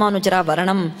ஆச்சாரியன் ராமானுஜரா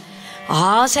வரணும்,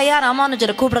 ஆசையா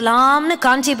ராமானுஜரை கூப்பிடலாம்னு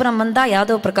காஞ்சிபுரம் வந்தா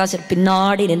யாதவ பிரகாஷர்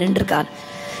பின்னாடி நின்று இருக்கார்.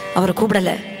 அவரை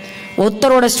கூப்பிடல.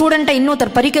 ஒருத்தரோட ஸ்டூடெண்ட்டை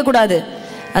இன்னொருத்தர் பறிக்க கூடாது.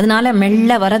 அதனால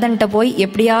மெல்ல வரதன்ட்ட போய்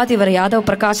எப்படியாவது இவர் யாதவ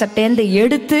பிரகாஷர்ட்டேந்து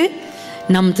எடுத்து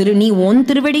நீ உன்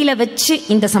திருவடியில வச்சு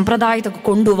இந்த சம்பிரதாயத்துக்கு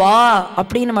கொண்டு வா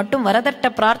அப்படின்னு மட்டும் வரதர்ட்ட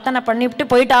பிரார்த்தனை பண்ணிவிட்டு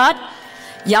போயிட்டார்.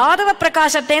 யாதவ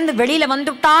பிரகாஷத்தேந்து வெளியில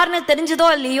வந்துட்டார்னு தெரிஞ்சதோ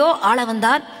இல்லையோ ஆள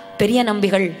வந்தார். பெரிய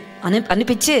நம்பிகள்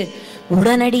அனுப்பிச்சு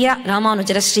உடனடியா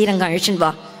ராமானுஜரை ஸ்ரீரங்கம் அழிச்சுன்னு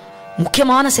வா,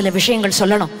 முக்கியமான சில விஷயங்கள்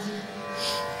சொல்லணும்.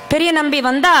 பெரிய நம்பி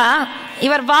வந்தா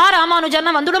இவர் வா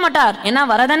ராமானுஜர்னா வந்துட மாட்டார். ஏன்னா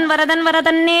வரதன் வரதன்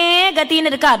வரதன்னே கத்தின்னு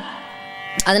இருக்கார்.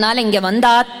 அதனால இங்க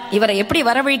வந்தார். இவரை எப்படி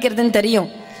வரவழிக்கிறதுன்னு தெரியும்.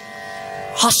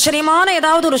 ஆச்சரியமான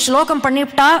ஏதாவது ஒரு ஸ்லோகம்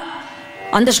பண்ணிவிட்டா,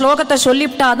 அந்த ஸ்லோகத்தை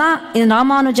சொல்லிவிட்டாதான் இந்த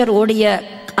ராமானுஜர் ஓடிய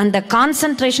அந்த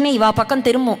கான்சென்ட்ரேஷனே இவா பக்கம்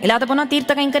திரும்பும். இல்லாத போனா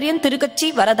தீர்த்த கைங்கரியம் திருக்கச்சி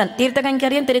வரதன், தீர்த்த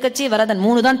கைங்கரியம் திருக்கச்சி வரதன்,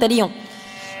 3 தான் தெரியும்.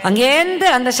 அங்கேந்து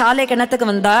அந்த சாலை கிணத்துக்கு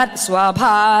வந்தார்.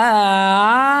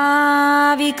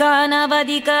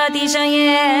 ஸ்வாபாவிகனவதிகதிசயே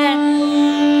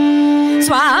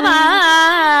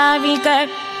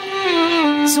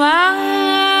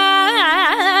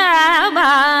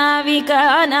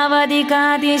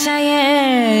ஸ்வாபாவிகனவதிகதிசயே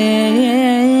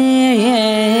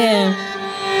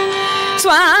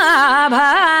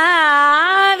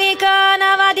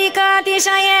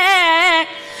ஸ்வாபாவிகனவதிகதிசயே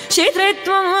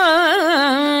சித்ரித்வம்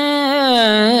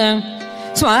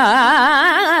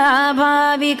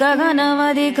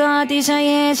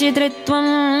ஸ்வாபாவிகனவதிகதிசயே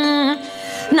சித்ரித்வம்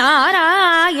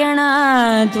நாராயண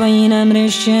த்வயி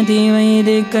நம்ருஷ்யதி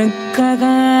வைதிகக்கக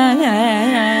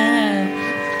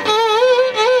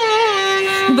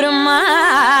பிரம்மா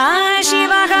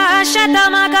சிவः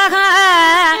சதமகः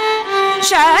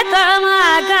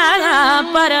சதமகः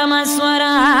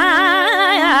பரமஸ்வராட்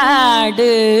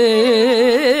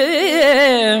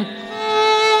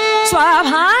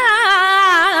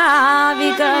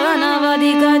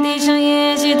ஸ்வாபாவிகனவதிகதிசயே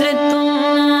சித்ரித்வம்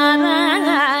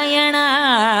நாராயண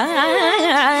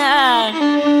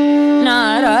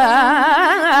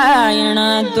நாராயண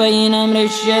த்வயி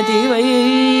நம்ருஷ்யதி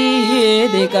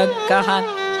வைதிகக்கः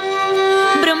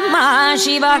பிரம்மா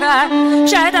சிவः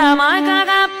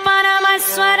சதமகः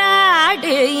பரமஸ்வராட்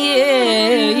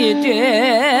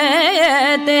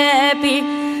தேபி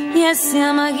யஸ்ய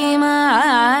மகிமா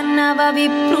நவ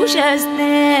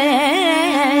விப்ருஷஸ்தே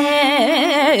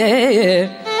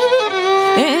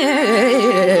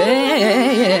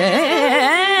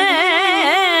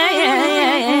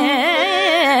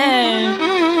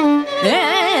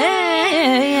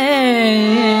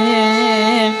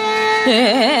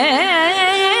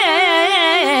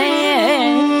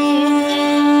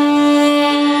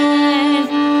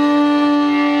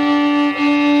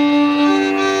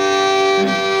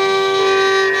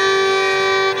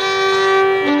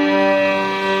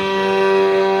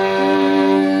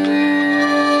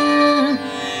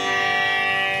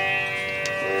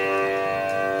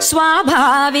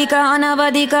ஸ்வாபாவிக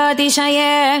அனவதிக அதிசய.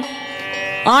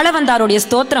 ஆளவந்தாருடைய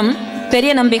ஸ்தோத்திரம்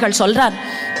பெரிய நம்பிகள் சொல்றார்.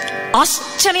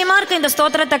 ஆச்சரியமா இருக்கு இந்த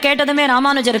ஸ்தோத்திரத்தை கேட்டதுமே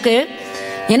ராமானுஜருக்கு.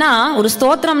 ஏன்னா ஒரு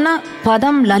ஸ்தோத்திரம்னா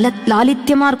பதம்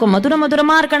லாலித்யமா இருக்கும்,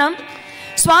 மதுரமா இருக்கணும்.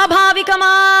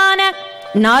 ஸ்வாபாவிகமான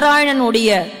நாராயணனுடைய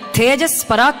தேஜஸ்,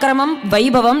 பராக்கிரமம்,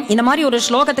 வைபவம், இந்த மாதிரி ஒரு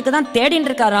ஸ்லோகத்துக்கு தான் தேடின்னு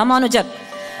இருக்கார் ராமானுஜர்.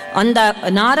 அந்த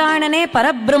நாராயணனே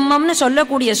பரபிரம்மம்னு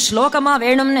சொல்லக்கூடிய ஸ்லோகமா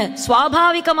வேணும்னு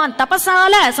ஸ்வாபாவிகமா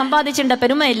தபசால சம்பாதிச்சுட்ட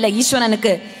பெருமை இல்லை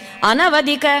ஈஸ்வரனுக்கு.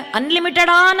 அனவதிக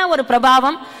அன்லிமிட்டடான ஒரு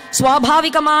பிரபாவம்,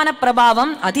 ஸ்வாபாவிகமான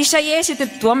பிரபாவம்,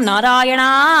 அதிசயேசித்துவம் நாராயணா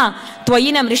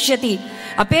துவயின மிருஷ்யதி.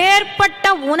 அப்பேற்பட்ட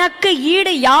உனக்கு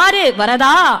ஈடு யாரு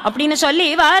வரதா அப்படின்னு சொல்லி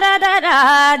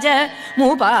வரதராஜ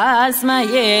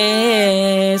முபாஸ்மயே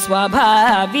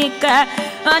ஸ்வாபாவிக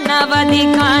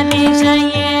அனவதிக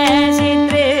அதிசயேசித்துவம்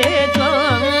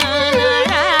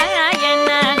நாராயண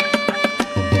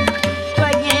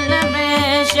துவயின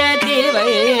மிருஷ்யதி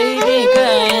வைதிக.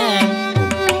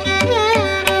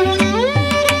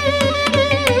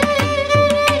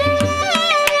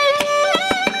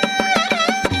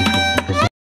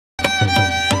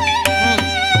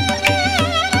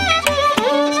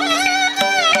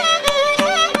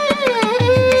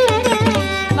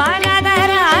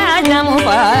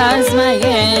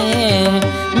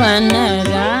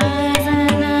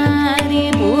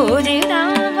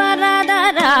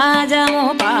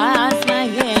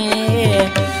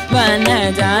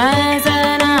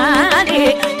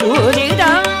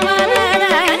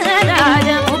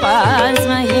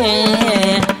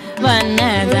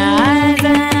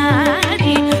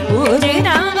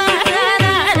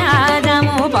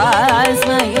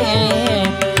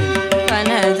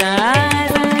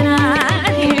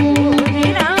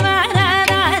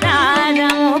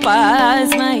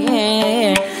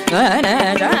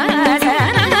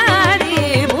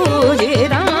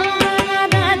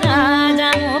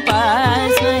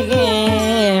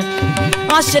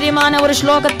 ஆச்சரியமான ஒரு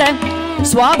ஸ்லோகத்தை,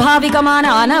 ஸ்வாபாவிகமான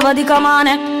அனவதிகமான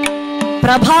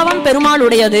பிரபாவம்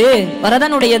பெருமாளுடையது,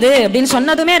 வரதனுடையது அப்படின்னு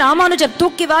சொன்னதுமே ராமானுஜர்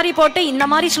தூக்கி வாரி போட்டு இந்த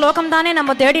மாதிரி ஸ்லோகம் தானே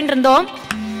நம்ம தேடிட்டு இருந்தோம்.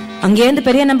 அங்கேருந்து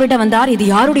பெரிய நம்பிட்ட வந்தார். இது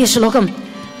யாருடைய ஸ்லோகம்?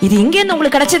 இது இங்கேருந்து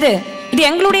உங்களுக்கு கிடைச்சது? இது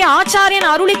எங்களுடைய ஆச்சாரியன்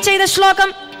அருளி செய்த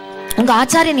ஸ்லோகம். உங்க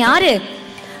ஆச்சாரியன் யாரு?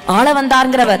 ஆள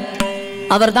வந்தார்ங்கிறவர்.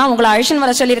 அவர் தான் உங்களை அழிஷன்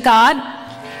வர சொல்லியிருக்கார்.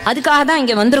 அதுக்காக தான்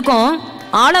இங்க வந்திருக்கோம்.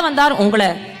 ஆள வந்தார்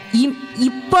உங்களை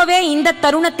இப்பவே இந்த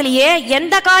தருணத்திலேயே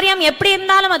எந்த காரியம் எப்படி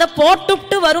இருந்தாலும் அதை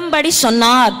போட்டுவிட்டு வரும்படி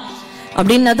சொன்னார்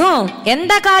அப்படின்னதும்,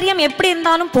 எந்த காரியம் எப்படி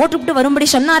இருந்தாலும் போட்டுவிட்டு வரும்படி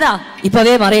சொன்னாரா?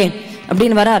 இப்பவே வரேன்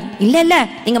அப்படின்னு வரார். இல்ல இல்ல,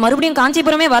 நீங்க மறுபடியும்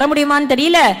காஞ்சிபுரமே வர முடியுமான்னு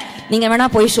தெரியல, நீங்க வேணா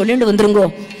போய் சொல்லிட்டு வந்துருங்கோ,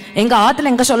 எங்க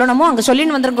ஆத்துல எங்க சொல்லணுமோ அங்க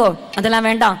சொல்லிட்டு வந்துருங்கோ, அதெல்லாம்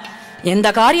வேண்டாம், எந்த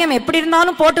காரியம் எப்படி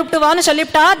இருந்தாலும் போட்டுவிட்டு வான்னு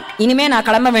சொல்லிவிட்டார், இனிமே நான்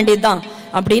கிளம்ப வேண்டியதுதான்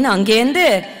அப்படின்னு அங்கேருந்து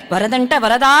வரதன்ட்ட,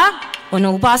 வரதா உன்னை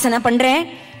உபாசனை பண்றேன்,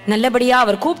 நல்லபடியா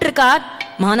அவர் கூப்பிட்டிருக்கார்,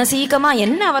 மானசீகமா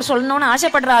என்ன அவர் சொல்லணும்னு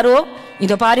ஆசைப்படுறாரோ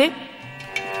இதோ பாரு,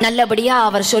 நல்லபடியா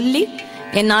அவர் சொல்லி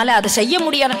என்னால அதை செய்ய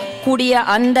முடியக்கூடிய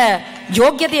அந்த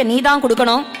யோக்கியத்தையை நீ தான்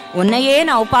கொடுக்கணும், உன்னையே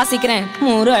நான் உபாசிக்கிறேன்.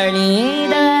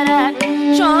 முரளிதர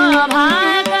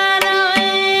சோபாகர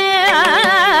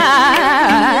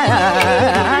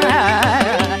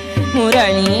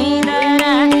முரளிதர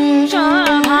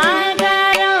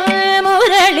சோபாகர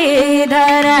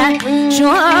முரளிதர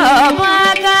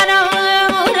சோபாகர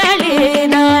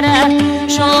முரளிதர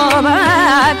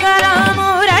சோபாகர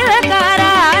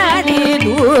முரளகராதி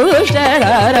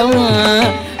தூஷரம்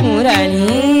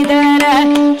முரளிதர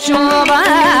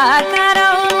சோபாகர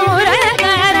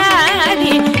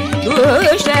முரளகராதி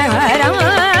தூஷரம்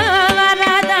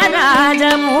வரதராஜமுபாஸ்மயே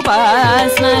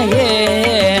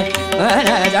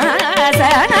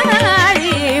வரதராசனாதி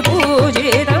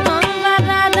பூஜிதம்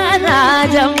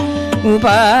வரதராஜம்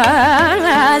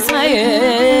உபாஸ்மயே.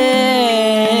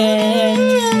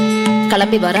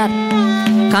 கிளம்பி வரார்.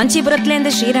 காஞ்சிபுரத்துல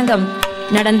இருந்து ஸ்ரீரங்கம்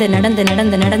நடந்து நடந்து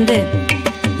நடந்து நடந்து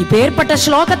இப்பேற்பட்ட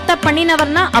ஸ்லோகத்தை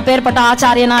பண்ணினவர்னா அப்பேற்பட்ட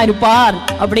ஆச்சாரியனா இருப்பார்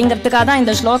அப்படிங்கிறதுக்காக தான்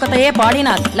இந்த ஸ்லோகத்தையே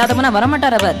பாடினார். இல்லாதவனா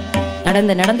வரமாட்டார் அவர்.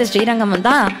 நடந்து நடந்து ஸ்ரீரங்கம்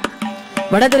வந்தா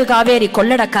வடதிரு காவேரி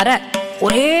கொள்ளட கரை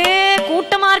ஒரே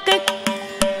கூட்டமா இருக்கு.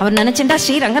 அவர் நினைச்சுட்டா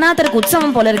ஸ்ரீ ரங்கநாதருக்கு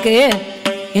உற்சவம் போல இருக்கு,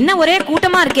 என்ன ஒரே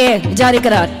கூட்டமா இருக்கே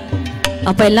விசாரிக்கிறார்.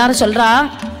 அப்ப எல்லாரும் சொல்றா,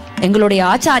 எங்களுடைய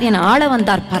ஆச்சாரியன் ஆள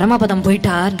வந்தார், பரமபதம்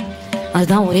போயிட்டார்,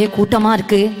 அதுதான் ஒரே கூட்டமா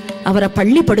இருக்கு, அவரை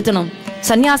பள்ளிப்படுத்தணும்.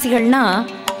 சன்னியாசிகள்னா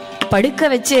படுக்க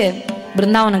வச்சு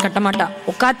பிருந்தாவனம் கட்ட மாட்டா,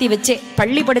 உட்காத்தி வச்சு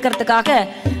பள்ளி படுக்கிறதுக்காக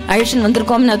அழிஷன்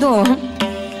வந்திருக்கோம்னதும்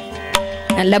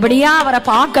நல்லபடியா அவரை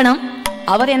பார்க்கணும்.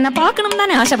 அவர் என்ன பார்க்கணும்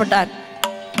தானே ஆசைப்பட்டார்,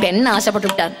 என்ன ஆசைப்பட்டு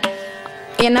விட்டார்,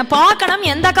 என்ன பார்க்கணும்,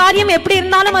 எந்த காரியம் எப்படி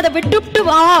இருந்தாலும் அதை விட்டுவிட்டு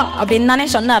வா அப்படின்னு தானே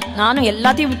சொன்னார். நானும்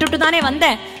எல்லாத்தையும் விட்டுட்டு தானே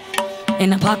வந்தேன்,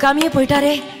 என்ன பார்க்காமயே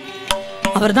போயிட்டாரே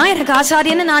அவர் தான் எனக்கு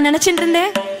ஆச்சாரியன்னு நான் நினைச்சிட்டு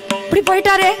இருந்தேன், இப்படி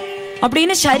போயிட்டாரே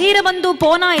அப்படின்னு சரீர பந்து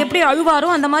போனா எப்படி அழுவாரோ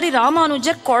அந்த மாதிரி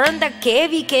ராமானுஜர் குழந்தை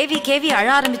கேவி கேவி கேவி அழ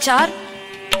ஆரம்பிச்சார்.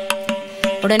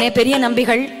 உடனே பெரிய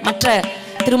நம்பிகள், மற்ற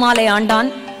திருமாலை ஆண்டான்,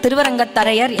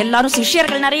 திருவரங்கத்தரையர் எல்லாரும்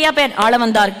சிஷ்யர்கள் நிறைய பேர் ஆள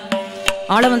வந்தார்.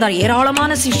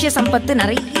 ஏராளமான சிஷ்ய சம்பத்து,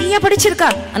 நிறைய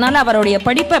படிச்சிருக்கார். அதனால அவருடைய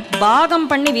படிப்பை பாகம்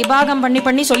பண்ணி விபாகம் பண்ணி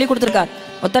பண்ணி சொல்லி கொடுத்துருக்கார்.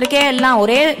 ஒருத்தருக்கே எல்லாம்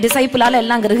ஒரே டிசைபிளால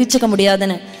எல்லாம் கிரகிச்சுக்க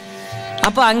முடியாதுன்னு.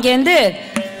 அப்போ அங்கேருந்து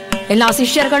எல்லா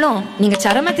சிஷ்யர்களும், நீங்க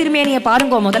சரம திருமேனிய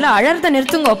பாருங்கோ, முதல்ல அழறத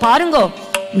நிறுத்துங்கோ, பாருங்கோ,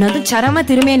 இன்னும் சரம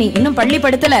திருமேனி இன்னும் பள்ளி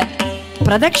படுத்தல,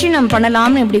 பிரதட்சிணம்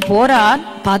பண்ணலாம்னு இப்படி போறார்.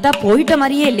 பார்த்தா போயிட்ட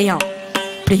மாதிரியே இல்லையா,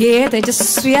 அப்படியே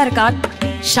தேஜஸ்வியா இருக்கார்,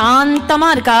 சாந்தமா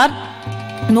இருக்கார்.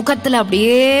 முகத்துல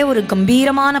அப்படியே ஒரு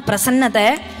கம்பீரமான பிரசன்னத்தை,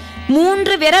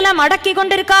 3 விரலை மடக்கி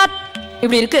கொண்டிருக்கார்.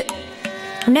 இப்படி இருக்கு.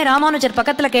 உடனே ராமானுஜர்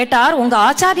பக்கத்துல கேட்டார், உங்க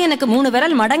ஆச்சாரியனுக்கு 3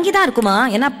 விரல் மடங்கிதான் இருக்குமா?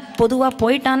 ஏன்னா பொதுவா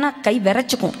போயிட்டான்னா கை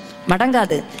விரைச்சுக்கும்,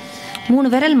 மடங்காது.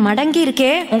 3 விரல் மடங்கி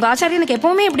இருக்கே, உங்க ஆச்சாரியனுக்கு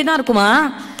எப்பவுமே இப்படிதான் இருக்குமா?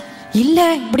 இல்ல,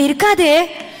 இப்படி இருக்காதே,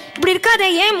 இப்படி இருக்காதே.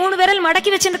 ஏன் 3 விரல் மடக்கி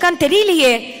வச்சிருக்கான்னு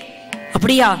தெரியலையே.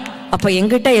 அப்படியா? அப்ப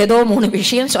எங்கிட்ட ஏதோ 3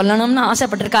 விஷயம் சொல்லணும்னு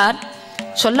ஆசைப்பட்டிருக்கார்.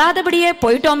 சொல்லாதபடியே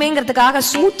போயிட்டோமேங்கிறதுக்காக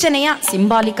சூச்சனையா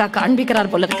சிம்பாலிக்கா காண்பிக்கிறார்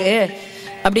போல இருக்கு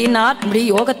அப்படின்னார். இப்படி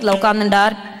யோகத்துல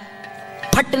உட்கார்ந்துட்டார்.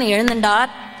 பட்டுன்னு எழுந்துட்டார்.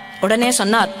 உடனே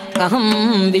சொன்னார், அகம்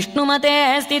விஷ்ணுமதே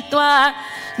ஸ்தித்வா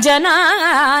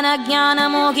ஜனான ஞான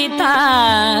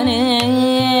மோகிதான்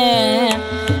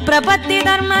பிரபத்தி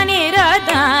தர்ம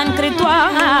நிரதான் கிருத்வா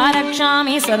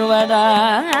ரக்ஷாமி சர்வதா.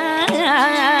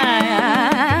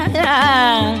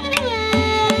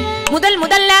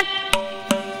 முதல்ல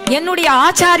என்னுடைய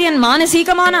ஆச்சாரியன்,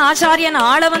 மானசீகமான ஆச்சாரியன்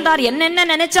ஆள வந்தார், என்னென்ன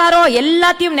நினைச்சாரோ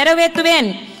எல்லாத்தையும் நிறைவேற்றுவேன்,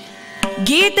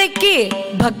 கீதைக்கு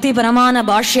பக்தி பரமான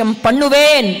பாஷ்யம்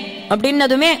பண்ணுவேன்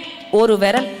அப்படின்னதுமே ஒரு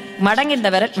விரல் மடங்கிருந்த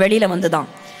விரல் வெளியில வந்துதான்.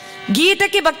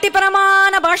 கீதைக்கு பக்தி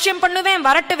பரமான பாஷ்யம் பண்ணுவேன்,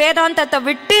 வரட்டு வேதாந்தத்தை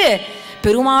விட்டு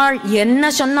பெருமாள் என்ன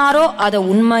சொன்னாரோ அதை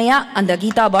உண்மையா அந்த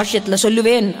கீதா பாஷ்யத்துல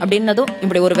சொல்லுவேன் அப்படின்னதும்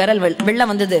இப்படி ஒரு விரல் வெளில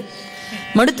வந்தது.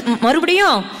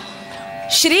 மறுபடியும்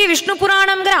ஸ்ரீ விஷ்ணு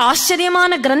புராணம்ங்கிற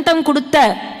ஆச்சரியமான கிரந்தம் கொடுத்த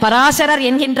பராசரர்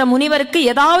என்கின்ற முனிவருக்கு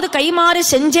ஏதாவது கைமாறு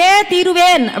செஞ்சே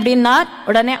தீருவேன் அப்படின்னார்.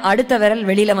 உடனே அடுத்த விரல்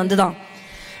வெளியில வந்துதான்.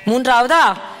 மூன்றாவதா,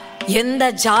 எந்த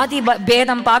ஜாதி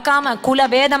பேதம் பார்க்காம, குல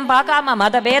பேதம் பார்க்காம,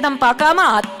 மத பேதம் பார்க்காம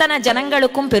அத்தனை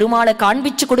ஜனங்களுக்கும் பெருமாளை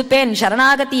காண்பிச்சு கொடுப்பேன்,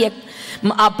 சரணாகதியை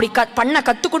அப்படி பண்ண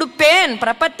கத்து கொடுப்பேன்,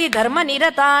 பிரபத்தி தர்ம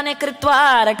நிரதான கிருத்வா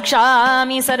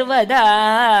ரக்ஷாமி சர்வதா.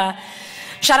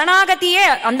 சரணாகதியே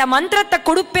அந்த மந்திரத்தை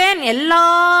கொடுப்பேன்,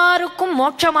 எல்லாருக்கும்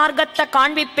மோட்ச மார்க்கத்தை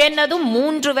காண்பிப்பேன்னதும்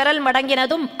 3 விரல்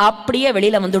மடங்கினதும் அப்படியே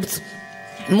வெளியில வந்துடுச்சு.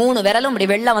 3 விரலும் இப்படி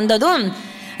வெளில வந்ததும்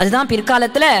அதுதான்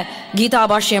பிற்காலத்துல கீதா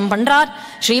பாஷ்யம் பண்றார்,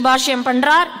 ஸ்ரீபாஷ்யம்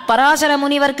பண்றார். பராசர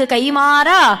முனிவருக்கு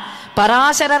கைமாறா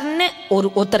பராசரர்னு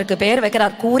ஒருத்தருக்கு பேர்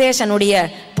வைக்கிறார். கூரேசனுடைய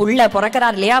புள்ள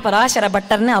பிறக்கிறார் இல்லையா, பராசர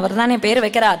பட்டர்னு அவர் தானே பேர்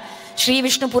வைக்கிறார். ஸ்ரீ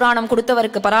விஷ்ணு புராணம்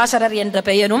கொடுத்தவருக்கு பராசரர் என்ற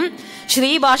பெயரும்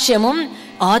ஸ்ரீபாஷ்யமும்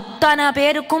அத்தனை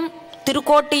பேருக்கும்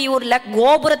திருக்கோட்டியூர்ல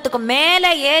கோபுரத்துக்கு மேல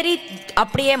ஏறி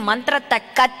அப்படியே மந்திரத்தை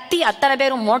கத்தி அத்தனை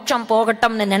பேரும் மோட்சம்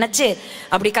போகட்டும்னு நினைச்சு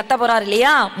அப்படி கத்த போறார்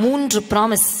இல்லையா. 3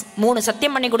 ப்ராமிஸ், 3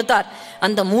 சத்தியம் பண்ணி கொடுத்தார்.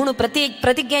 அந்த 3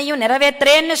 பிரதிஜையும்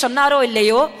நிறைவேற்றேன்னு சொன்னாரோ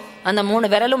இல்லையோ, அந்த 3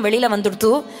 விரலும் வெளியில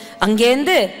வந்துடுத்து.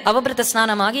 அங்கேருந்து அவபிரத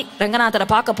ஸ்நானமாகி ரங்கநாதரை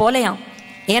பார்க்க போலையாம்.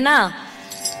 ஏன்னா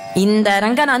இந்த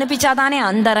ரங்கன் அனுப்பிச்சாதானே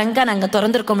அந்த ரங்கன் அங்க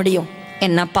திறந்திருக்க முடியும்.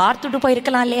 என்ன பார்த்துட்டு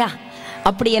போயிருக்கலாம் இல்லையா.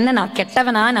 அப்படி என்ன நான்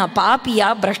கெட்டவனா, நான் பாப்பியா,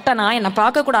 பிரஷ்டனா, என்னை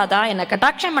பார்க்க கூடாதா, என்னை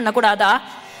கட்டாட்சம் பண்ண கூடாதா?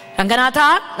 ரங்கநாதா,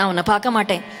 நான் உன்னை பார்க்க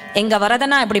மாட்டேன். எங்க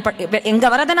வரதனா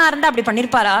இருந்தா அப்படி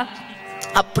பண்ணிருப்பாரா?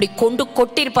 அப்படி கொண்டு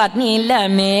கொட்டிருப்பார். நீ இல்ல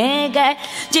மேக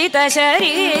ஜித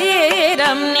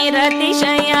சரீரம்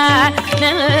நிரதிசயா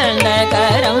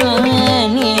நந்தகரம்,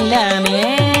 நீல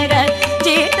மேக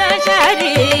ஜித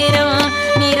சரீரம்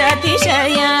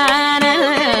நிரதிசயா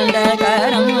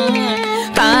நந்தகரம்,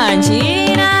 காஞ்சி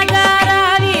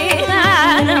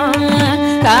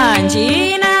காஞ்சி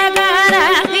நகர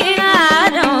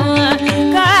விகாரம்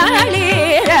காளி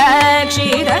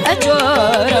ரக்ஷித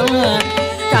சோரம்,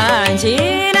 காஞ்சி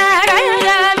நகர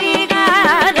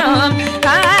விகாரம்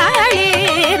காளி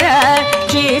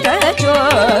ரக்ஷித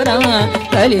சோரம்,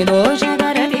 கலிதோஷ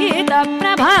கரதீத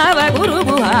பிரபாவ குரு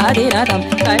குஹாதிநதம்,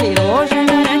 கலிதோஷ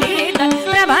கரதீத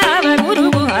பிரபாவ குரு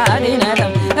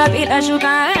குஹாதிநதம், கபில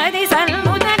சுகாதி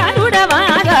சன்முத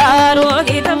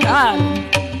கருடவாகாரோகிதம்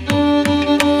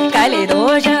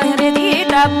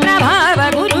கலிதோஷரதீத பிரபாவ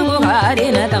குரு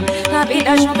குஹாதிநதம், கபில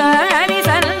சுகாதி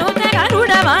சன்முத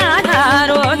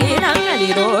கருடவாகாரோகிதம்,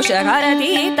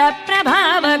 கலிதோஷரதீத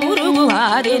பிரபாவ குரு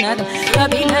குஹாதிநதம்,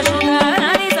 கபில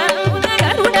சுகாதி சன்முத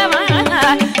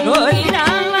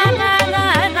கருடவாகாரோகிதம்,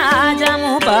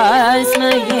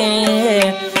 வனராஜமுபாஸ்மயே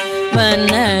வன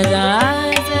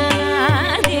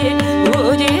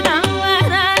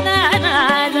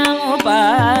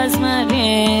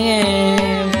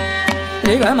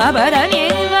Bharani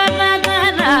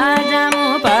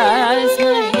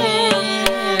Varadarajamupasamage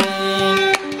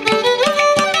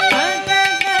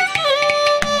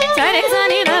Sari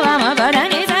Sani Ravama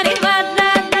Bharani Sari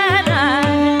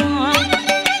Varadarajamu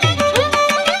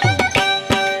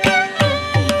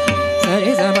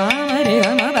Sari Sabama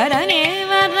Rama Bharani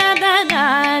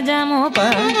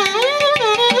Varadarajamupasamage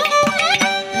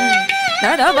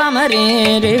Dabama Re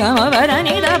Rama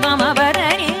Bharani Dabama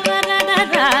Bharani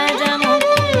Varadarajamu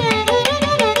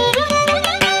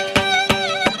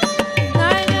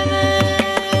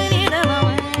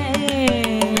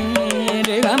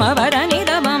Rama Bharani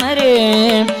Dabama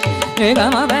Re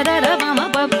Rama Bharama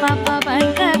Papa Papa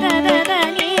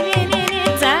Dadani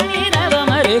Sani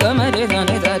Dabama Re Gama Re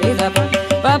Sani Sari Dapa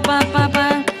Papa Papa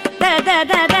Dada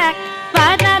Dada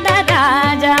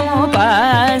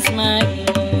Varadarajamupasamage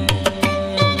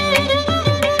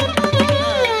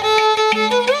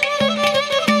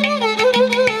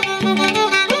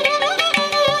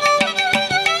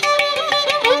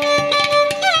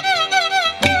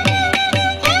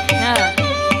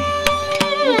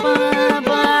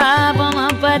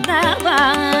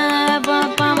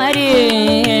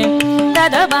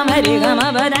Dada Bamari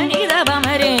Gama Bharani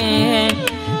Dabamari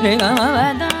Gama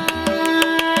Bharani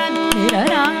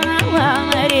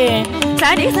Ramamari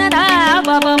Sari Sada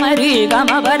Babamari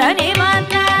Gama Bharani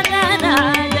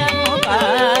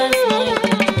Varadarajamupasamage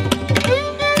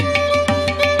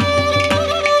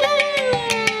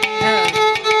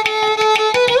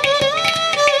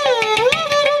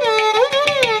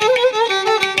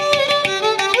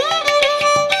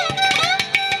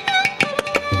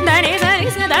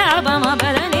Gama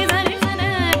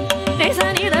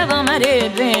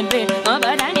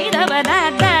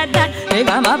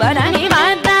Bharani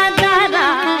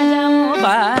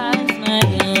Varadarajamupasamage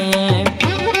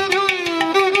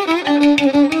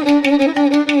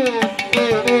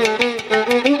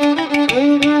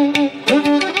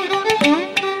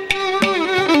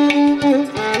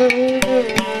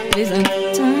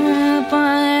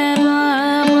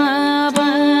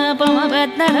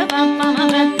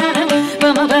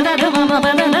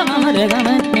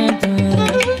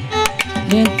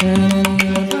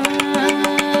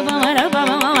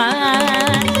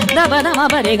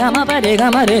Bari Gama Bari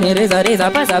Gama Re Re Sa Re Sa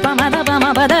Pa Sa Pa Ma Da Pa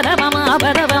Ma Ba Da Da Pa Ma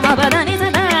Ba Da Pa Ma Ba Da Ni Sa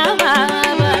Da Pa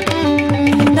Ba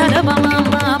Da Da Pa Ma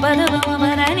Ma Ba Da Pa Ma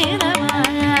Ba Da Ni Da Pa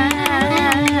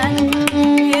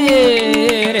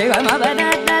Re Gama Ba Da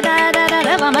Da Da Da Da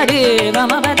Da Pa Ma Re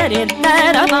Gama Ba Da Re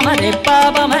Da Da Pa Ma Re Pa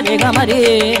Pa Ma Re Gama Re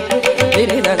Re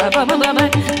Re Sa Sa Pa Ma Ba Ba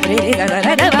Re Re Sa Sa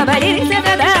Da Da Pa Ba Re Re Sa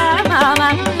Da Da Ma Ma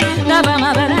Da Pa Ma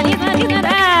Ba Da Ni Sa Ni Sa Da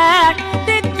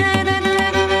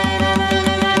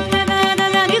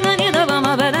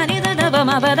Bharani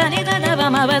Dabama Bharani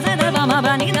Dabama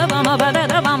Bani Dabama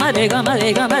Bharani Re Gama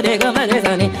Re Gama Re Gama Re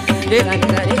Sani Re Sani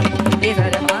Sani Re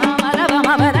Sani Mama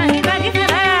Dabama Bharani Sani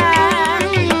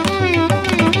Sani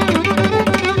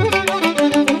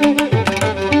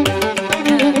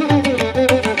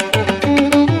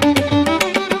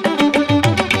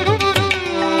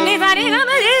Ni Sani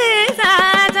Gama Re Sa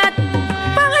Sa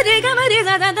Pama Re Gama Re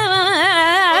Sa Sa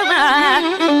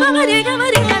Pama Re Gama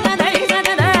Re Sa Sa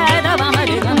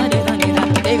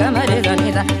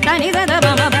Dani da da ba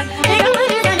ba ba, ni ga ma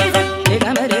re da ni da, ni ga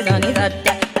ma re da ni da,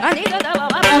 dani da da ba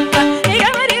ba ba, ni ga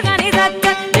ma re da ni da,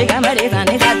 ni ga ma re da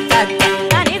ni da,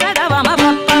 dani da da ba ba ba,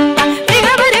 ni ga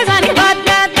ma re da ni ba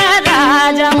da da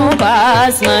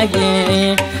Rajamupasamage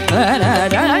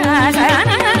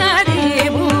Varadarajanadi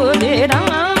Bhuje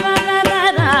Rama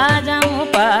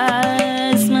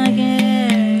Varadarajamupasamage.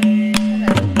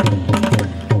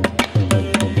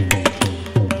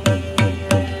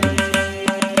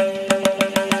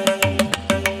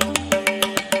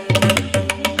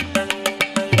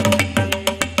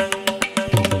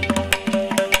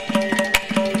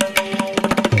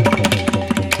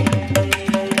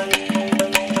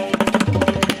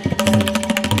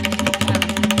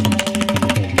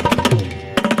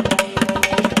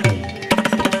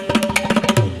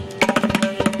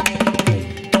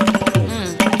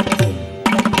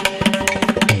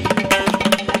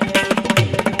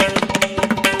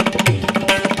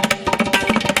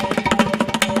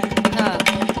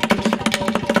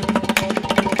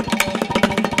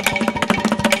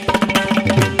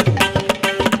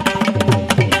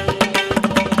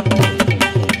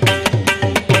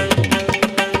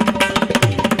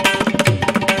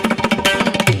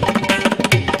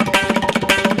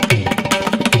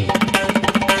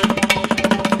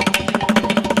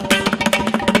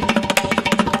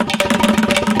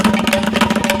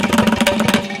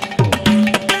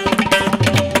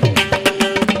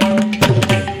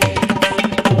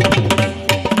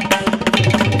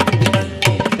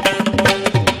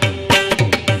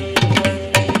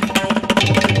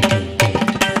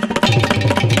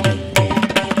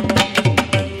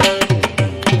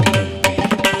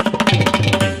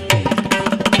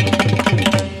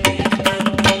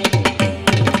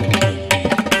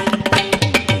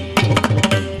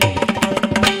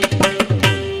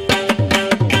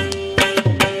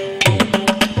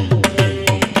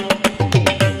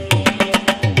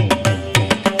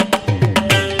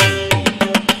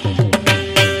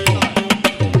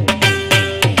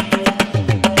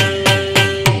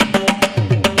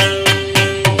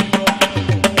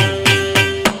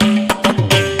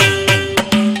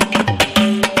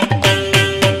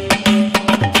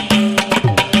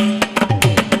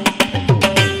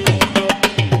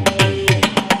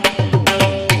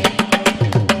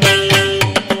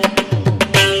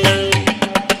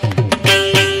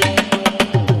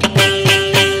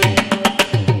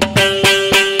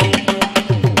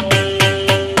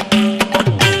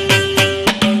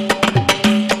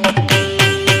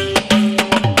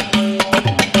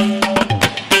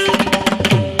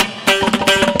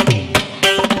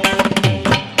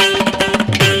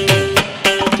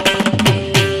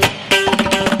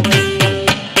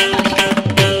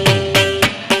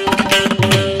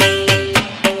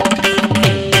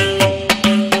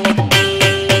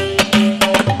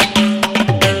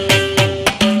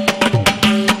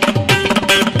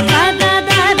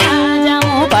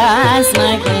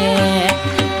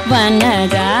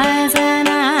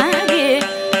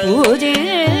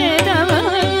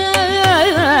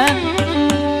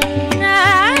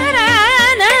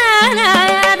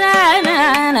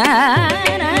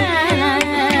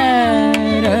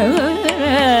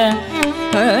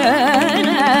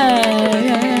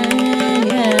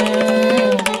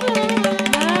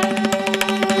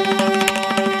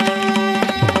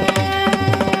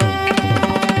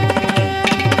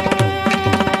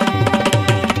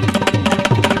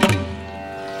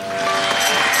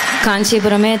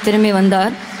 காஞ்சிபுரமே திரும்பி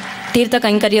வந்தார். தீர்த்த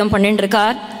கைங்கரியம் பண்ணிட்டு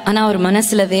இருக்கார். ஆனா அவர்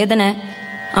மனசுல வேதனை.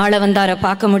 ஆள வந்தார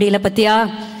பார்க்க முடியல பத்தியா.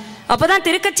 அப்பதான்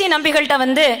திருக்கச்சி நம்பிகள்கிட்ட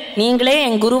வந்து, நீங்களே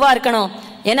என் குருவா இருக்கணும்,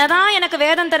 என்னதான் எனக்கு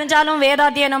வேதம் தெரிஞ்சாலும்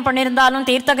வேதாத்தியனம் பண்ணியிருந்தாலும்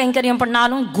தீர்த்த கைங்கரியம்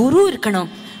பண்ணாலும் குரு இருக்கணும்.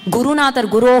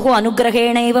 குருநாதர் குரோகோ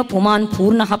அனுகிரகேணைவ புமான்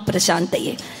பூர்ணக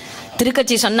பிரசாந்தையே.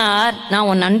 திருக்கச்சி சொன்னார், நான்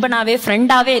உன் நண்பனாவே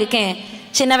ஃப்ரெண்டாவே இருக்கேன்.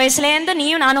 சின்ன வயசுலேருந்து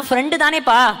நீயும் நானும் ஃப்ரெண்டு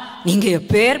தானேப்பா. நீங்க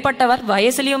எப்பேற்பட்டவர்,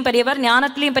 வயசுலயும் பெரியவர்,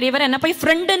 ஞானத்திலையும் பெரியவர், என்ன போய்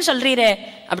ஃப்ரெண்டுன்னு சொல்றீரே.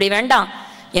 அப்படி வேண்டாம்.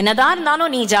 என்னதான்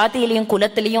இருந்தாலும் நீ ஜாதியிலையும்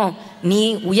குலத்திலையும் நீ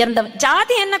உயர்ந்த.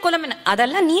 ஜாதி என்ன குலம் என்ன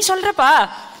அதெல்லாம் நீ சொல்றப்பா,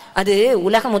 அது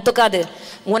உலகம் ஒத்துக்காது.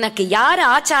 உனக்கு யாரு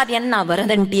ஆச்சாரியன் நான்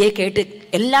வரதன்ட்டியே கேட்டு,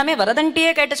 எல்லாமே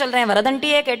வரதன்ட்டியே கேட்டு சொல்றேன்,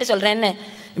 வரதன்ட்டியே கேட்டு சொல்றேன்னு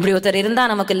இப்படி ஒருத்தர் இருந்தா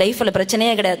நமக்கு லைஃப்ல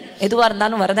பிரச்சனையே கிடையாது. எதுவா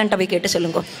இருந்தாலும் வரதன்ட்ட போய் கேட்டு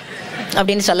சொல்லுங்க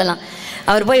அப்படின்னு சொல்லலாம்.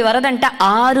 அவர் போய் வரதன்ட்ட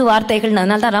 6 வார்த்தைகள்.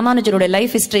 அதனால தான் ராமானுஜருடைய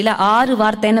லைஃப் ஹிஸ்டரியில 6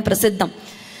 வார்த்தைன்னு பிரசித்தம்.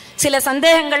 சில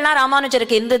சந்தேகங்கள்லாம்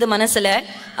ராமானுஜருக்கு இருந்தது மனசுல,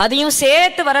 அதையும்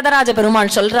சேர்த்து வரதராஜ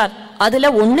பெருமாள் சொல்றார்.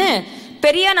 அதுல ஒண்ணு,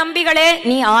 பெரிய நம்பிகளே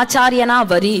நீ ஆச்சாரியனா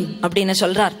வரி அப்படின்னு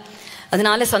சொல்றார்.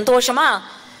 அதனால சந்தோஷமா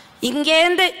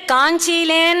இங்கேந்து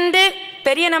காஞ்சியிலேந்து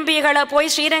பெரிய நம்பிகளை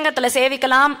போய் ஸ்ரீரங்கத்துல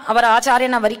சேவிக்கலாம், அவர்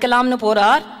ஆச்சாரியனா வரிக்கலாம்னு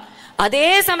போறார். அதே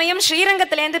சமயம்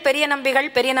ஸ்ரீரங்கத்திலேருந்து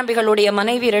பெரிய நம்பிகளுடைய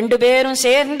மனைவி 2 பேரும்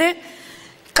சேர்ந்து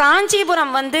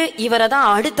காஞ்சிபுரம் வந்து இவரை தான்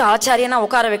அடுத்த ஆச்சாரியனா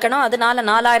உட்கார வைக்கணும். அதனால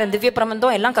 4000 திவ்ய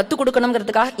பிரபந்தம் எல்லாம் கத்து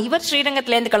கொடுக்கணுங்கிறதுக்காக இவர்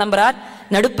ஸ்ரீரங்கத்திலேருந்து கிளம்புறார்.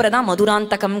 நடுப்புறதான்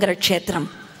மதுராந்தகம்ங்கிற க்ஷேத்திரம்,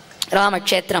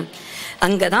 ராமக்ஷேத்திரம்.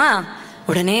 அங்கதான்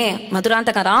உடனே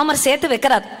மதுராந்தகம் ராமர் சேர்த்து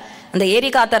வைக்கிறார். அந்த ஏரி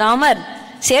காத்த ராமர்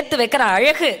சேர்த்து வைக்கிற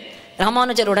அழகு.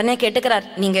 ராமானுஜர் உடனே கேட்டுக்கிறார்,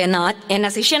 நீங்க என்ன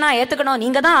சிஷ்யனா ஏத்துக்கணும்,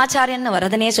 நீங்க தான் ஆச்சாரியன்னு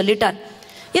வரதனே சொல்லிட்டார்.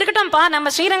 இருக்கட்டும்பா, நம்ம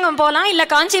ஸ்ரீரங்கம் போலாம், இல்ல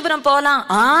காஞ்சிபுரம் போலாம்.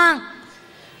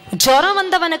 ஜுரம்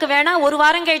வந்தவனுக்கு வேணா 1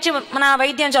 வாரம் கழிச்சு நான்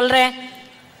வைத்தியம் சொல்றேன்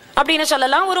அப்படின்னு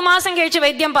சொல்லலாம், 1 மாசம் கழிச்சு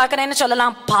வைத்தியம் பாக்குறேன்னு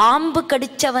சொல்லலாம். பாம்பு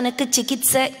கடிச்சவனுக்கு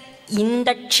சிகிச்சை இந்த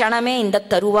க்ஷணமே, இந்த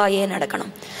தருவாயே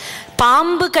நடக்கணும்.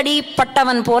 பாம்பு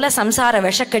கடிப்பட்டவன் போல சம்சார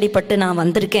விஷக்கடிப்பட்டு நான்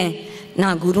வந்திருக்கேன்,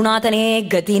 நான் குருநாதனே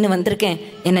கதின்னு வந்திருக்கேன்,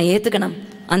 என்னை ஏத்துக்கணும்.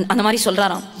 அந்த மாதிரி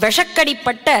சொல்றாராம்.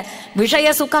 விஷக்கடிப்பட்ட விஷய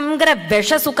சுகம்ங்கிற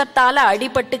விஷ சுகத்தால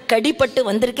அடிபட்டு கடிப்பட்டு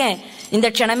வந்திருக்கேன், இந்த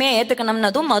க்ஷணமே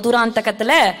ஏத்துக்கணும்னதும்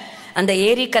மதுராந்தகத்துல அந்த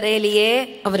ஏரிக்கரையிலேயே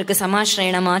அவருக்கு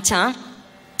சமாஸ்ரயணமாச்சான்.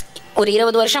 ஒரு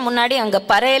 20 வருஷம் முன்னாடி அங்க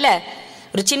பறையில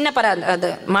ஒரு சின்ன பறை, அது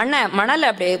மணல்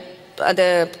அப்படியே அது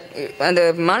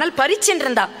மணல் பறிச்சுட்டு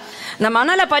இருந்தா. அந்த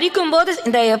மணலை பறிக்கும் போது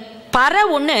இந்த பறை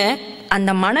ஒண்ணு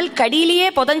அந்த மணல் கடியிலேயே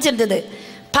புதஞ்சிருந்தது.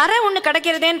 பறை ஒண்ணு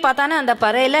கிடைக்கிறதேன்னு பார்த்தானே அந்த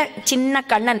பறையில சின்ன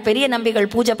கண்ணன், பெரிய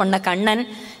நம்பிகள் பூஜை பண்ண கண்ணன்,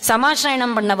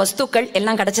 சமாஸ்ரயணம் பண்ண வஸ்துக்கள்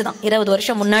எல்லாம் கிடைச்சுதான் 20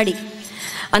 வருஷம் முன்னாடி.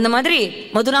 அந்த மாதிரி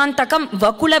மதுராந்தகம்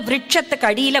வகுல விருட்சத்துக்கு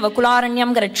அடியில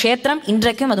வகுலாரண்யம்ங்கிற க்ஷேத்திரம்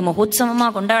இன்றைக்கும் அது மகோத்சவமா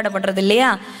கொண்டாடப்படுறது இல்லையா.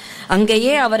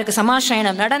 அங்கேயே அவருக்கு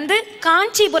சமாஸ்ரயணம் நடந்து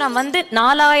காஞ்சிபுரம் வந்து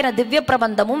 4000 திவ்ய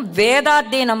பிரபந்தமும்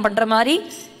வேதாத்தியனம் பண்ற மாதிரி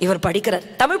இவர் படிக்கிறார்.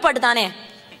 தமிழ் பாட்டு தானே,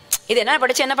 இது என்ன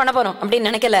படிச்சு என்ன பண்ண போறோம் அப்படின்னு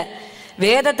நினைக்கல.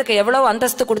 வேதத்துக்கு எவ்வளவு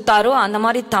அந்தஸ்து கொடுத்தாரோ அந்த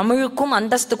மாதிரி தமிழுக்கும்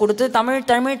அந்தஸ்து கொடுத்து,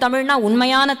 தமிழ்னா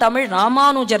உண்மையான தமிழ்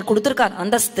ராமானுஜர் கொடுத்திருக்கார்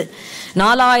அந்தஸ்து.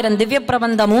 4000 திவ்ய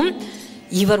பிரபந்தமும்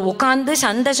இவர் உட்கார்ந்து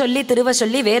சந்தை சொல்லி திருவ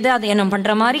சொல்லி வேதாத்தியனம்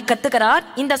பண்ற மாதிரி கத்துக்கிறார்.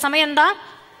 இந்த சமயம்தான்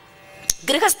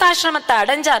கிரகஸ்தாசிரமத்தை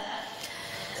அடைஞ்சார்.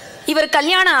 இவர்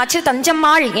கல்யாணம் ஆச்சு.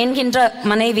 தஞ்சம்மாள் என்கின்ற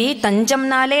மனைவி.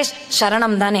 தஞ்சம்னாலே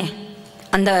சரணம் தானே,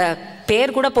 அந்த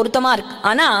பேர் கூட பொருத்தமா இருக்கு.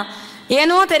 ஆனா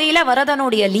ஏனோ தெரியல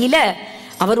வரதனுடைய லீல,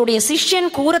 அவருடைய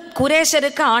சிஷ்யன்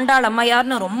குரேசருக்கு ஆண்டாள்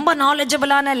அம்மையார்னு ரொம்ப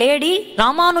நாலேஜபிளான லேடி.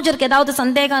 ராமானுஜருக்கு ஏதாவது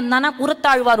சந்தேகம் இருந்தானா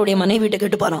குரத்தாழ்வாருடைய மனைவி வீட்டு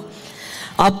கேட்டு போறோம்.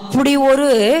 அப்படி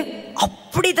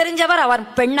தெரிஞ்சவர், அவர்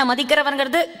பெண்ணை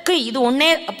மதிக்கிறவங்கிறதுக்கு இது ஒன்னே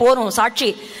போறோம் சாட்சி.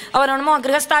 அவர் என்னமோ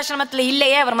கிரகஸ்தாசிரமத்துல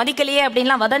இல்லையே, அவர் மதிக்கலையே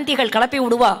அப்படின்லாம் வதந்திகள் கிளப்பி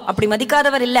விடுவா. அப்படி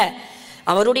மதிக்காதவர் இல்ல.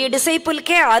 அவருடைய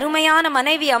டிசைபிள்கே அருமையான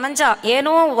மனைவி அமைஞ்சா.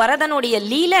 ஏனோ வரதனுடைய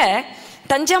லீல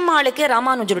தஞ்சம்மாளுக்கு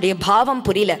ராமானுஜருடைய பாவம்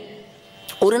புரியல.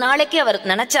 ஒரு நாளைக்கு அவர்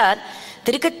நினைச்சார்,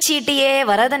 திருக்கச்சிட்டியே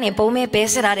வரதன் எப்பவுமே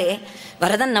பேசுறாரே,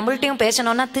 வரதன் நம்மள்ட்டையும்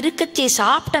பேசணும்னா திருக்கச்சி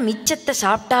சாப்பிட்ட மிச்சத்தை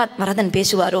சாப்பிட்டா வரதன்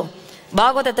பேசுவாரோ.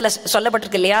 பாகவதத்துல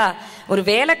சொல்லப்பட்டிருக்கு இல்லையா, ஒரு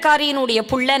வேலைக்காரியினுடைய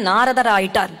புள்ள நாரதர்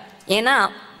ஆயிட்டார். ஏன்னா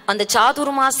அந்த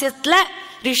சாதுர்மாசியத்துல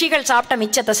ரிஷிகள் சாப்பிட்ட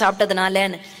மிச்சத்தை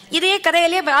சாப்பிட்டதுனாலன்னு. இதே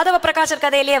கதையிலேயே யாதவ பிரகாசர்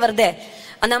கதையிலேயே வருது.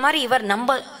 அந்த மாதிரி இவர்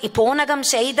நம்ம போனகம்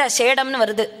செய்த சேடம்னு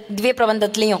வருது திவ்ய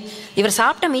பிரபந்தத்திலையும். இவர்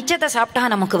சாப்பிட்ட மிச்சத்தை சாப்பிட்டா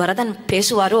நமக்கு வரதன்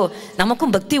பேசுவாரோ,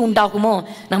 நமக்கும் பக்தி உண்டாகுமோ,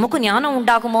 நமக்கும் ஞானம்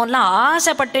உண்டாகுமோலாம்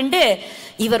ஆசைப்பட்டு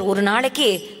இவர் ஒரு நாளைக்கு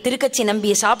திருக்கச்சி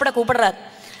நம்பியை சாப்பிட கூப்பிடுறார்.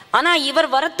 ஆனா இவர்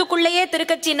வரத்துக்குள்ளேயே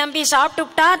திருக்கச்சி நம்பி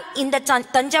சாப்பிட்டுட்டார். இந்த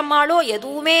தஞ்சம்மாளோ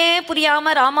எதுவுமே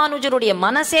புரியாம, ராமானுஜருடைய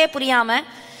மனசே புரியாம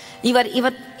இவர்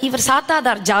இவர் இவர்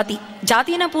சாத்தாதார்.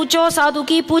 ஜாதின பூச்சோ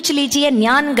சாதுகி பூச்சி லீச்சிய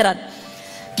ஞான்கிறார்.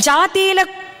 ஜாதியில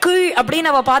கீழ் அப்படின்னு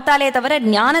அவ பார்த்தாலே தவிர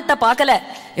ஞானத்தை பார்க்கல.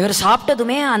 இவர்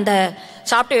சாப்பிட்டதுமே அந்த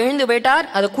சாப்பிட்டு எழுந்து போயிட்டார்.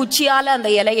 அதை குச்சியால் அந்த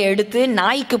இலையை எடுத்து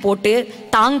நாய்க்கு போட்டு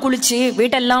தாங்குளிச்சு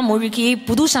வீட்டெல்லாம் முழுக்கி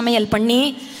புது சமையல் பண்ணி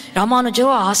ராமானுஜோ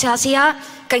ஆசை ஆசையா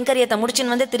கைங்கரியத்தை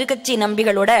முடிச்சுன்னு வந்து திருக்கச்சி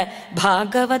நம்பிகளோட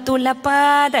భాగవతుల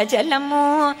పాద జలము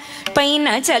పైన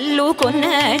చల్లుకొన్న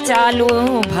చాలు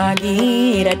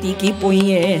భాగీరథికి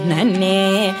పోయే నన్నే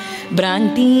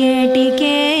భ్రాంతి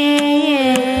ఏటికే.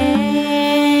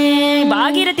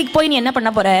 பாகீரதிக்கு போய் நீ என்ன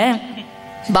பண்ண போற?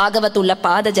 பாகவத்துள்ள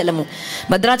பாத ஜலமும்.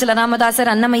 பத்ராச்சல ராமதாசர்,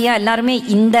 அன்னமையா எல்லாருமே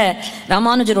இந்த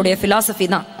ராமானுஜருடைய பிலாசபி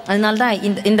தான். அதனால்தான்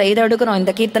இந்த இதை எடுக்கிறோம்,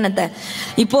 இந்த கீர்த்தனத்தை.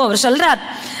 இப்போ அவர் சொல்றார்,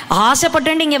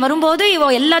 ஆசைப்பட்டு இங்க வரும்போது இவ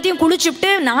எல்லாத்தையும் குளிச்சுட்டு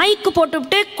நாய்க்கு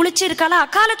போட்டுவிட்டு குளிச்சு இருக்காளா,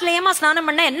 அக்காலத்துல ஏமா ஸ்நானம்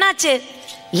பண்ண என்னாச்சு?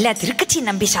 இல்ல திருக்கச்சி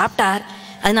நம்பி சாப்பிட்டார்,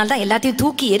 அதனால்தான் எல்லாத்தையும்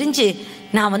தூக்கி எரிஞ்சு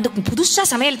நான் வந்து புதுசா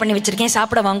சமையல் பண்ணி வச்சிருக்கேன்,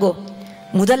 சாப்பிட வாங்கோ.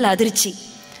 முதல் அதிர்ச்சி.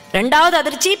 ரெண்டாவது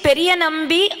அதிர்ச்சி, பெரிய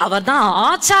நம்பி அவர் தான்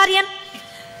ஆச்சாரியன்.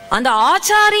 அந்த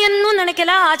ஆச்சாரியன்னு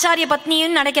நினைக்கல, ஆச்சாரிய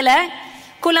பத்னின்னு நினைக்கல,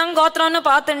 குலங்கோத்திரம்னு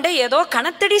பார்த்துட்டு ஏதோ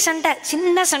கணத்தடி சண்டை,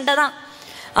 சின்ன சண்டை தான்.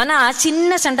 ஆனா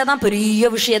சின்ன சண்டை தான் பெரிய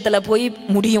விஷயத்துல போய்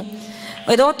முடியும்.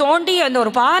 ஏதோ தோண்டி அந்த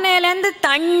ஒரு பானையிலேருந்து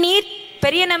தண்ணீர்,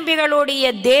 பெரிய நம்பிகளுடைய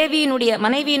தேவியினுடைய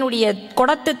மனைவியினுடைய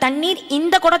குடத்து தண்ணீர்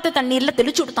இந்த குடத்து தண்ணீர்ல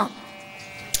தெளிச்சு விட்டான்.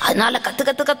 அதனால கத்து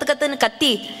கத்து கத்து கத்துன்னு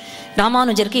கத்தி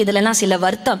ராமானுஜருக்கு இதுலலாம் சில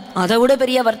வருத்தம். அதை விட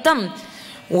பெரிய வருத்தம்,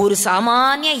 ஒரு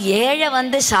சாமானிய ஏழை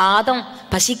வந்து சாதம்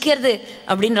பசிக்கிறது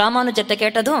அப்படின்னு ராமானுஜர்கிட்ட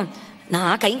கேட்டதும்,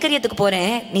 நான் கைங்கரியத்துக்கு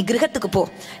போறேன், நீ கிரகத்துக்கு போ,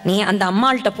 நீ அந்த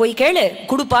அம்மாள்கிட்ட போய் கேளு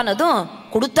கொடுப்பானதும்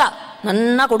கொடுத்தா,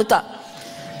 நன்னா கொடுத்தா.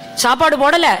 சாப்பாடு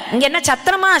போடல, இங்க என்ன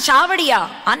சத்திரமா, சாவடியா,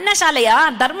 அன்னசாலையா,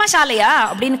 தர்மசாலையா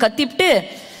அப்படின்னு கத்திவிட்டு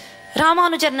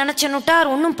ராமானுஜர்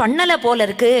நினைச்சுட்டார், ஒன்னும் பண்ணல போல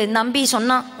இருக்கு. நம்பி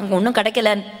சொன்னான், ஒன்னும்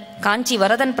கிடைக்கல, காஞ்சி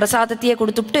வரதன் பிரசாதத்தையே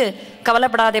கொடுத்துட்டு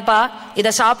கவலைப்படாதேப்பா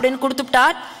இதை சாப்பிடுன்னு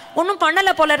கொடுத்துட்டார். ஒன்னும் பண்ணல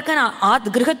போல இருக்கு.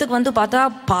 கிரகத்துக்கு வந்து பார்த்தா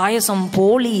பாயசம்,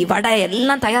 போலி, வடை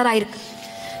எல்லாம் தயாராயிருக்கு.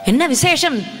 என்ன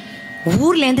விசேஷம்?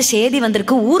 ஊர்ல இருந்து செய்தி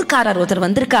வந்திருக்கு, ஊர்க்காரர் ஒருத்தர்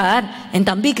வந்திருக்கார், என்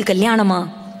தம்பிக்கு கல்யாணமா.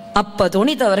 அப்ப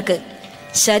தோணித்து அவருக்கு,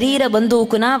 சரீர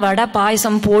பந்துக்குனா வடை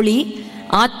பாயசம் போலி,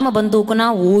 ஆத்ம பந்துக்குனா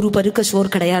ஒரு பருக்க சோறு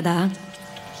கிடையாதா?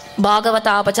 பாகவத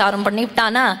ஆபச்சாரம்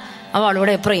பண்ணிவிட்டானா அவளோட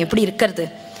அப்புறம் எப்படி இருக்கிறது?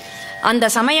 அந்த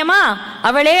சமயமா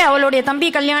அவளே அவளுடைய தம்பி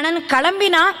கல்யாணம்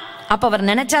கிளம்பினா. அப்ப அவர்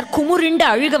நினைச்சார், குமுறிண்டு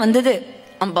அழுக வந்தது.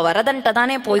 நம்ம வரதன்ட்ட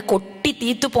தானே போய் கொட்டி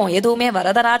தீத்துப்போம், எதுவுமே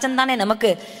வரதராஜன் தானே நமக்கு.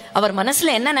 அவர்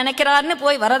மனசுல என்ன நினைக்கிறாருன்னு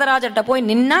போய் வரதராஜன்ட்ட போய்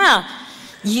நின்னா,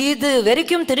 இது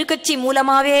வரைக்கும் திருக்கச்சி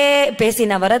மூலமாவே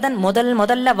பேசின வரதன்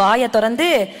முதல்ல வாயை திறந்து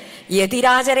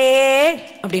எதிராஜரே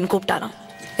அப்படின்னு கூப்பிட்டாராம்.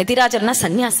 எதிராஜர்னா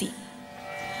சன்னியாசி,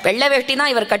 வெள்ளை வேஷ்டி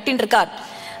தான் இவர் கட்டின்னு இருக்கார்.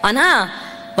 ஆனா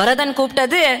வரதன்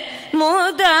கூப்பிட்டது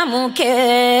முத முகே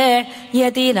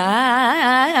யதிராஜே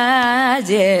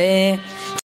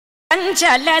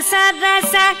சஞ்சல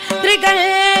சரச திரிகல்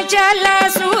ஜல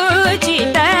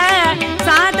சூஜித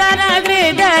சாதர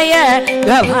ஹிருதய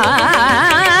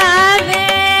கபாவே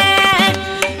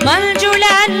மஞ்சுள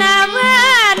நவ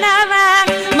நவ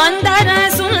மந்தர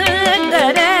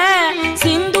சுந்தர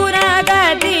சிந்துர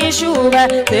கதி சுவ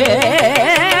தே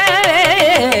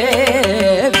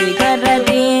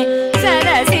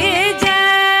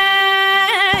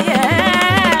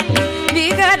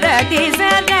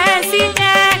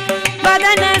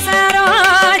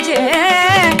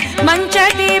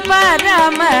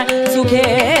சுகே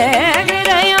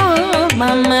ஹிருதயோ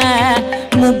மம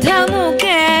முக்த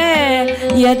முகே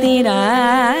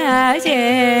யதிராஜே.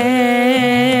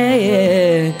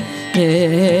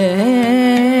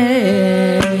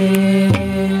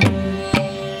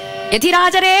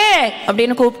 யதிராஜரே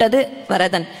அப்படின்னு கூப்பிட்டது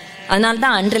வரதன்.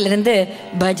 அதனால்தான் அன்றிலிருந்து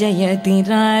பஜயதி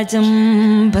ராஜம்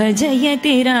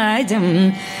பஜயதி ராஜம்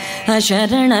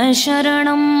அசரண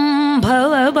சரணம்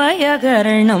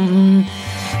பவபயகரணம்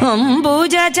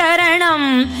அம்புஜ சரணம்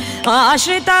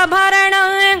ஆஸ்ரித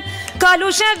பரணம்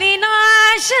கலுஷ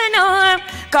விநாசனம்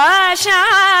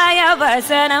காஷாய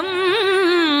வசனம்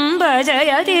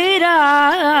பஜயதி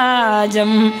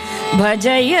ராஜம்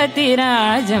பஜயதி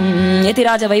ராஜம்.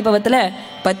 யதிராஜ வைபவத்துல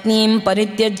பத்னீம்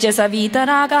பரித்யஜ்ய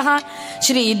சவீதராகः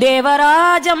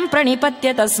ஸ்ரீதேவராஜம் பிரணிபத்ய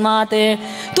தஸ்மாத்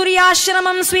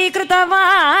துர்யாஸ்ரமம் ஸ்வீகிருதவான்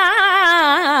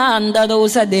ததோ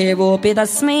ச தேவோபி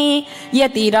தஸ்மை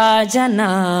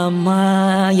யதிராஜநாமா.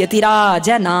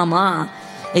 யதிராஜநாமா,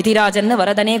 யதிராஜன்னு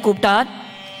வரதனே கூப்பிட்டார்.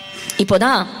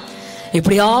 இப்போதான்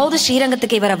எப்படியாவது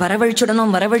ஸ்ரீரங்கத்துக்கு இவரை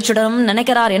வரவழிச்சுடணும்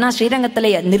நினைக்கிறார். ஏன்னா ஸ்ரீரங்கத்துல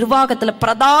நிர்வாகத்துல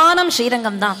பிரதானம்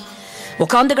ஸ்ரீரங்கம் தான்.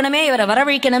 உட்காந்துக்கணுமே, இவரை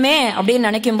வரவழிக்கணுமே அப்படின்னு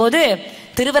நினைக்கும் போது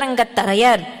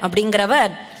திருவரங்கத்தரையர்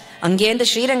அப்படிங்கிறவர் அங்கேருந்து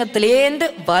ஸ்ரீரங்கத்திலேருந்து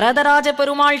வரதராஜ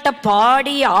பெருமாள்கிட்ட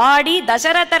பாடி ஆடி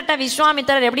தசரதர்ட்ட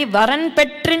விஸ்வாமித்திரர் எப்படி வரன்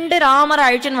பெற்றுண்டு ராமரை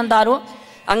அழிச்சுன்னு வந்தாரோ,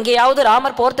 அங்கேயாவது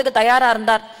ராமர் போறதுக்கு தயாரா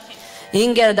இருந்தார்.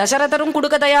 இங்க தசரதரும்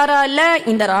கொடுக்க தயாரா இல்ல,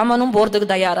 இந்த ராமனும் போறதுக்கு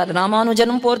தயாரா இல்ல,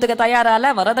 ராமானுஜனும் போறதுக்கு தயாரா இல்ல,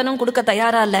 வரதனும் கொடுக்க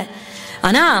தயாரா இல்ல.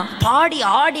 ஆனா பாடி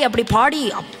ஆடி அப்படி பாடி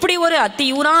அப்படி ஒரு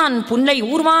அத்தியூரான் புன்னை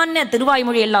ஊர்வான்னு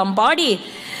திருவாய்மொழி எல்லாம் பாடி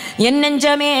என்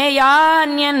நெஞ்சமே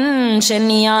யான் என்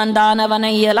சென்னியான்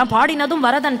தானவனை எல்லாம் பாடினதும்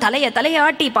வரதன் தலைய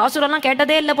ஆட்டி பாசுரெல்லாம்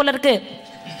கேட்டதே இல்லை போல இருக்கு.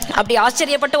 அப்படி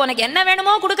ஆச்சரியப்பட்டு உனக்கு என்ன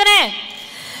வேணுமோ கொடுக்கறேன்,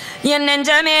 என்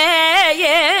நெஞ்சமே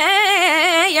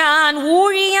யான்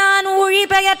ஊழி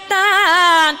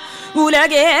பெயர்த்தான்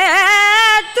உலகே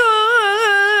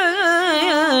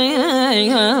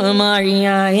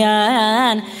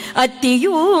மாழியான்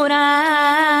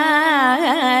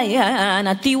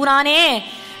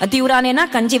அத்தியூரானேனா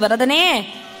கஞ்சி வரதனே,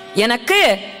 எனக்கு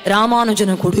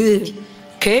ராமானுஜனை கொடு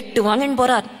கேட்டு வாங்கின்னு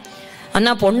போறார்.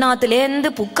 அண்ணா பொன்னாத்துலேருந்து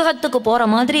புக்ககத்துக்கு போற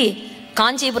மாதிரி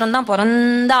காஞ்சிபுரம் தான்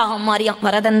பிறந்த மாதிரியாம்,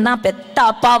 வரதன் தான் பெத்த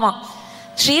அப்பாவாம்.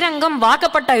 ஸ்ரீரங்கம்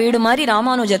வாக்கப்பட்ட வீடு மாதிரி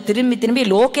ராமானுஜர் திரும்பி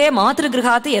லோகே மாத்திரு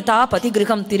கிரகாத்து யதா பதி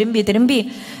கிரகம் திரும்பி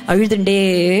அழுதுண்டே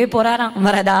போறாராம்.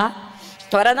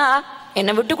 வரதா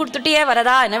என்னை விட்டு கொடுத்துட்டியே,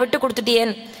 வரதா என்னை விட்டு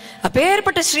கொடுத்துட்டியேன்னு.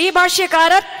 அப்பேற்பட்ட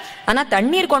ஸ்ரீபாஷ்யக்காரர் ஆனா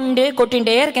தண்ணீர் கொண்டு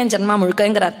கொட்டின்ண்டே இருக்கேன் ஜன்மா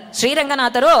முழுக்கங்கிறார்.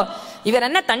 ஸ்ரீரங்கநாதரோ இவர்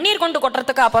என்ன தண்ணீர் கொண்டு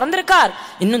கொட்டுறதுக்கா பிறந்திருக்கார்,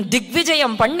 இன்னும்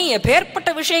திக்விஜயம் பண்ணி பேர்பட்ட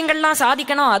விஷயங்கள்லாம்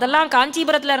சாதிக்கணும், அதெல்லாம்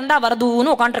காஞ்சிபுரத்துல இருந்தா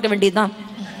வரதுன்னு உட்காந்துருக்க வேண்டியதுதான்,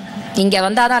 இங்க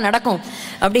வந்தாதான் நடக்கும்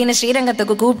அப்படின்னு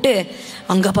ஸ்ரீரங்கத்துக்கு கூப்பிட்டு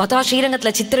அங்க பார்த்தா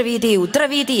ஸ்ரீரங்கத்துல சித்திர வீதி உத்தர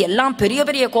வீதி எல்லாம் பெரிய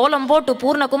பெரிய கோலம் போட்டு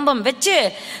பூர்ண கும்பம் வச்சு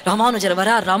ராமானுஜர்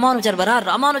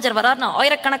வரார்னு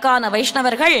ஆயிரக்கணக்கான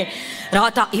வைஷ்ணவர்கள்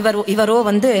ராதா இவரோ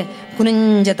வந்து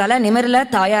குனிஞ்ச தலை நிமிர்ல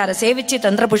தாயாரை சேவிச்சு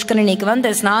தந்திர புஷ்கரணிக்கு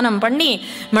வந்து ஸ்நானம் பண்ணி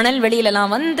மணல்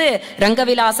வெளியிலலாம் வந்து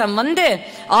ரங்கவிலாசம் வந்து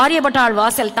ஆரியபட்டாள்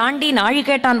வாசல் தாண்டி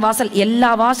நாழிகேட்டான் வாசல்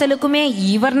எல்லா வாசலுக்குமே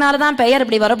இவர்னாலதான் பெயர்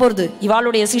இப்படி வரப்போகுது,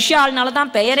 இவாளுடைய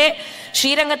சிஷ்யாள்னாலதான் பெயரே.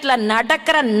 ஸ்ரீரங்கத்துல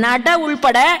நடக்கிற நட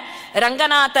உள்பட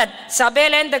ரங்கநாதர்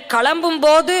சபையிலேருந்து கிளம்பும்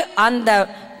போது அந்த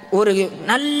ஒரு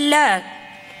நல்ல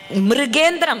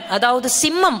மிருகேந்திரம், அதாவது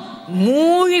சிம்மம்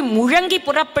முழங்கி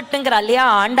புறப்பட்டுங்கிற இல்லையா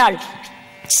ஆண்டாள்,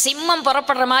 சிம்மம்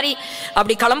புறப்படுற மாதிரி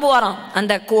அப்படி கிளம்புவாராம்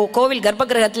அந்த கோவில்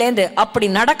கர்ப்பகிரகத்திலேருந்து. அப்படி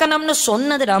நடக்கணும்னு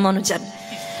சொன்னது ராமானுஜர்,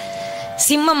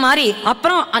 சிம்மம் மாதிரி.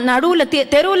 அப்புறம் நடுவுல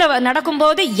தெருவுல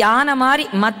நடக்கும்போது யானை மாதிரி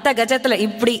மத்த கஜத்துல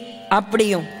இப்படி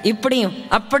அப்படியும்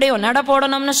நட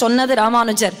போடணும்னு சொன்னது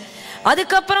ராமானுஜர்.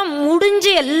 அதுக்கப்புறம்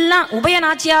முடிஞ்சு எல்லாம்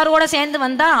உபயநாச்சியாரோட சேர்ந்து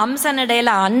வந்தா அம்ச நடையில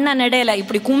அண்ணன் நடையில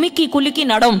இப்படி குலுக்கி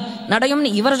நடையும்னு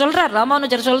இவர் சொல்றார்,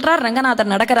 ராமானுஜர் சொல்றார்,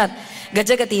 ரங்கநாதர் நடக்கிறார்.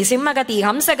 கஜகதி சிம்மகதி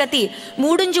ஹம்சகதி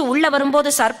முடிஞ்சு உள்ள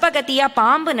வரும்போது சர்ப்பகதியா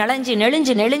பாம்பு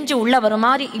நெளிஞ்சு உள்ள வரும்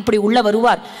மாதிரி இப்படி உள்ள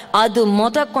வருவார். அது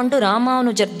கொண்டு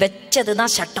ராமானுஜர்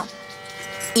வச்சதுதான் சட்டம்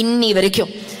இன்னி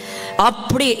வரைக்கும்.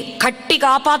 அப்படி கட்டி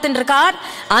காப்பாத்துன்னு இருக்கார்.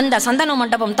 அந்த சந்தன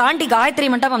மண்டபம் தாண்டி காயத்ரி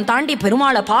மண்டபம் தாண்டி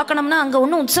பெருமாளை பார்க்கணும்னா அங்க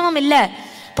ஒன்றும் உற்சவம் இல்லை.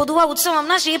 பொதுவா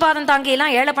உற்சவம்னா ஸ்ரீபாதம் தாங்கி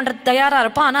எல்லாம் ஏழை பண்றது தயாரா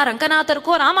இருப்பான். ஆனா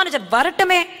ரங்கநாதருக்கோ ராமானுஜர்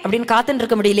வரட்டுமே அப்படின்னு காத்துன்னு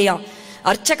இருக்க முடியலையா.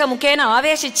 அர்ச்சக முக்கேன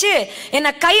ஆவேசிச்சு என்ன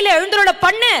கையில எழுந்துருள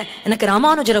பண்ணு, எனக்கு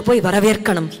ராமானுஜரை போய்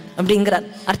வரவேற்கணும் அப்படிங்கிறார்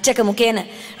அர்ச்சக முக்கேன.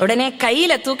 உடனே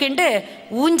கையில தூக்கிண்டு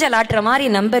ஊஞ்சல் ஆட்டுற மாதிரி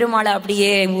நம்பெருமாளை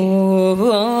அப்படியே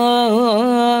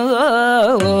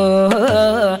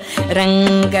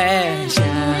ரங்க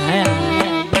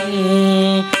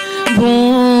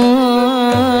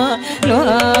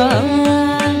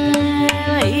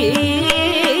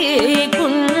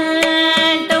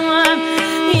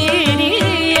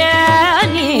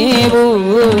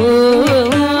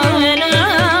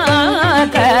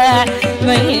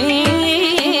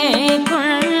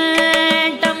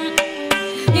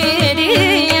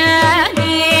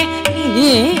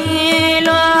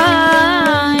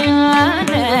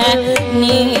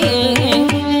நீ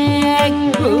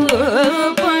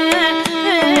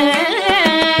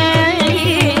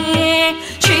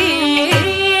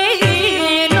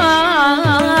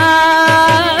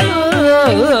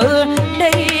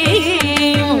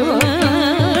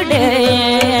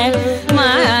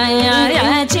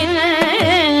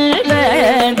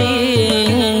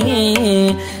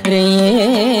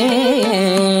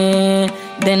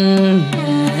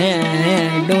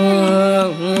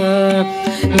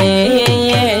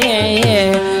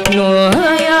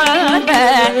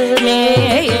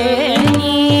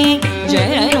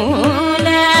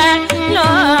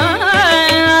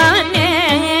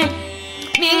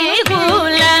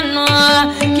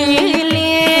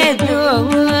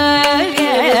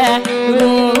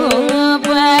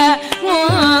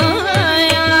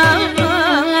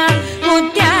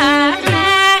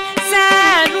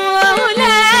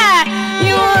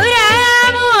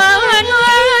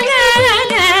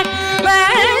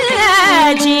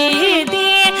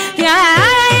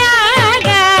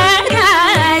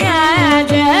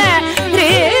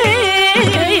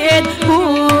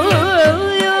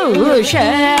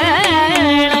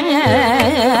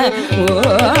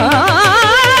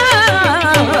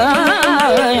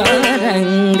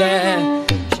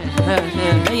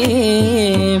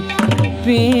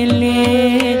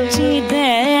விழிச்சித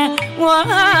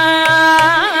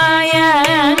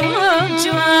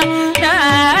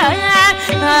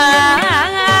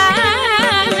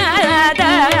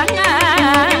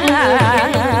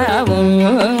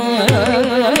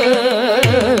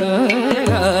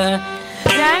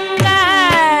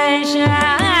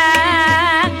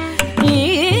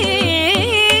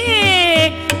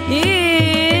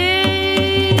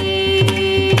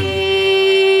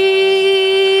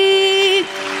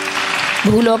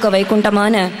பூலோக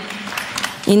வைகுண்டமான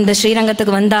இந்த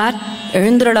ஸ்ரீரங்கத்துக்கு வந்தார்.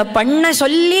 எழுந்துருள பண்ண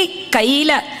சொல்லி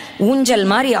கையில ஊஞ்சல்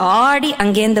மாதிரி ஆடி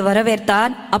அங்கேருந்து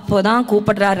வரவேற்றார். அப்போதான்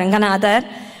கூப்பிடுறார் ரங்கநாதர்,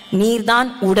 நீர்தான்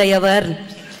உடையவர்.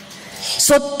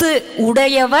 சொத்து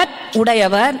உடையவர்,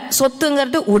 உடையவர்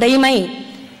சொத்துங்கிறது உடைமை.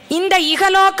 இந்த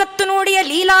இகலோகத்தினுடைய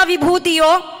லீலா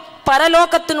விபூதியோ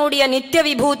பரலோகத்தினுடைய நித்திய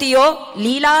விபூதியோ,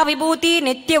 லீலா விபூதி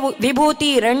நித்திய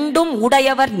விபூதி ரெண்டும்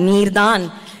உடையவர் நீர்தான்.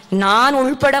 நான்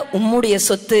உள்பட உம்முடைய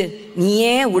சொத்து,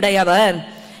 நீயே உடையவர்.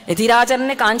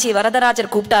 எதிராஜர்னு காஞ்சி வரதராஜர்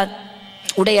கூப்பிட்டார்,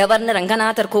 உடையவர்னு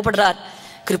ரங்கநாதர் கூப்பிடுறார்.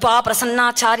 கிருபா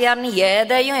பிரசன்னாச்சாரியார்னு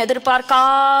எதையும்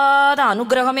எதிர்பார்க்காத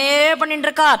அனுகிரகமே பண்ணிட்டு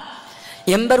இருக்கார்.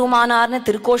 எம்பெருமானார்னு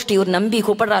திருக்கோஷ்டியூர் நம்பி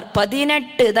கூப்பிடுறார்.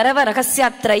 18 தடவை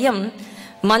ரகசியாத்திரயம்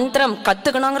மந்திரம்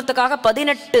கத்துக்கணுங்கிறதுக்காக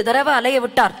 18 தடவை அலைய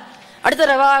விட்டார். அடுத்த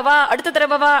தடவை வா, அடுத்த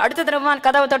தடவை வா, அடுத்த தடவை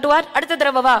கதவை தட்டுவார். அடுத்த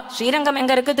தடவை வா. ஸ்ரீரங்கம்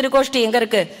எங்க இருக்கு, திருக்கோஷ்டி எங்க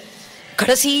இருக்கு?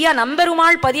 கடைசியா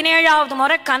நம்பெருமாள் 17வது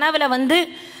முறை கனவுல வந்து,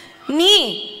 நீ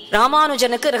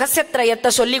ராமானுஜனுக்கு ரகசியத்திரயத்தை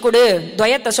சொல்லி கொடு,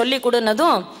 துவயத்தை சொல்லி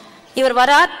கொடுன்னதும் இவர்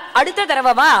வரார். அடுத்த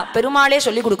தடவை வா, பெருமாளே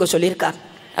சொல்லி கொடுக்க சொல்லியிருக்கார்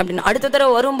அப்படின்னு. அடுத்த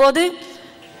தடவை வரும்போது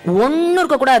ஒன்னும்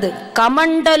இருக்கக்கூடாது,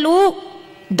 கமண்டலு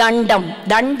தண்டம்,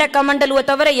 தண்ட கமண்டலுவை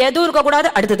தவிர எதுவும் இருக்கக்கூடாது.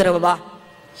 அடுத்த தடவை வா.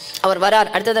 அவர் வரார்.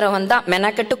 அடுத்த தடவை வந்தா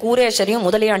மெனக்கெட்டு கூரேஸ்வரியும்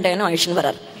முதலியாண்டையனும் அழிச்சுன்னு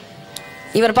வரார்.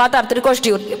 இவர் பார்த்தார்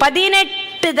திருக்கோஷ்டியூர்,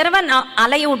 18 தடவை நான்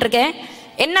அலைய விட்டுருக்கேன்,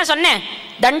 என்ன சொன்னேன்?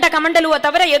 தண்ட கமண்டலுவை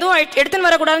தவிர எதுவும் எடுத்துன்னு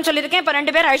வரக்கூடாதுன்னு சொல்லியிருக்கேன். இப்ப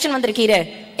 2 பேர் அழிச்சுன்னு வந்திருக்கீரே,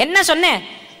 என்ன சொன்னேன்?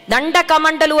 தண்ட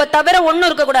கமண்டலுவை தவிர ஒன்னும்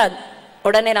இருக்கக்கூடாது.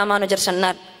 உடனே ராமானுஜர்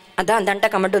சொன்னார், அதான் தண்ட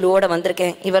கமண்டலுவோட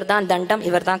வந்திருக்கேன், இவர் தான் தண்டம்,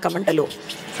 இவர் தான் கமண்டலு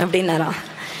அப்படின்னாராம்.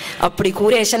 அப்படி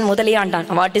கூரேசன் முதலியாண்டான்.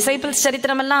 அவ டிசைபிள்ஸ்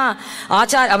சரித்திரம் எல்லாம்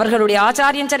அவர்களுடைய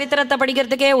ஆச்சாரியன் சரித்திரத்தை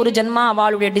படிக்கிறதுக்கே ஒரு ஜென்மா,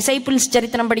 அவளுடைய டிசைபிள்ஸ்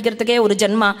சரித்திரம் படிக்கிறதுக்கே ஒரு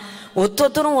ஜென்மா.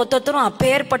 ஒத்தொத்தரும்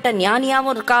அப்பேற்பட்ட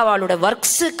ஞானியாவும் இருக்கா. அவளோட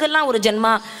ஒர்க்ஸுக்கெல்லாம் ஒரு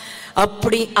ஜென்மா.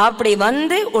 அப்படி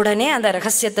வந்து உடனே அந்த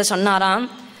ரகசியத்தை சொன்னாராம்.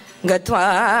 கத்வா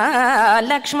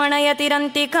லக்ஷ்மணய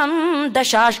திரந்திகம்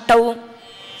தசாஷ்டௌ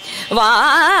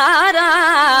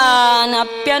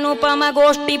வாரானப்யனுபம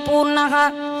கோஷ்டி பூர்ணஹ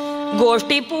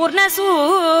கோஷ்டி பூர்ண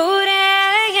சூரே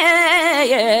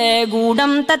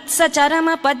கூடம் தத் சரம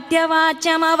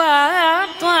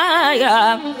பத்யவாச்யமாத்வாய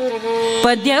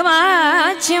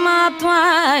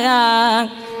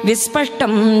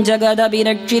விஸ்பஷ்டம்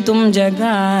ஜகதபிரக்ஷிதும்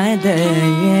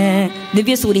ஜகாதய.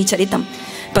 திவ்ய சூரி சரித்தம்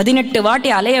 18 வாட்டி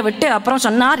அலைய விட்டு அப்புறம்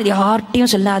சொன்னார், இது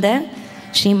யார்ட்டையும் சொல்லாத,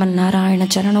 ஸ்ரீமன் நாராயண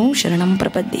சரணம் சரணம்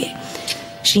பிரபத்தியே,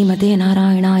 ஸ்ரீமதே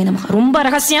நாராயணாய நமஹ. ரொம்ப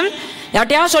ரகசியம்,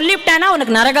 யார்ட்டையா சொல்லிவிட்டேன்னா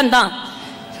உனக்கு நரகம்தான்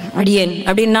அடியேன்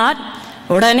அப்படின்னார்.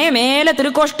 உடனே மேல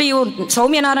திருக்கோஷ்டியூர்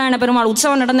சௌமிய நாராயண பெருமாள்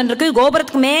உற்சவம் நடந்துட்டு இருக்கு.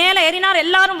 கோபுரத்துக்கு மேல ஏறினார்.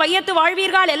 எல்லாரும் வையத்து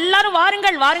வாழ்வீர்கள், எல்லாரும்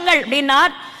வாருங்கள் வாருங்கள்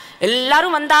அப்படின்னார்.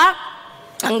 எல்லாரும் வந்தா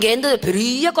அங்கேருந்து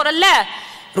பெரிய குரல்ல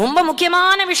ரொம்ப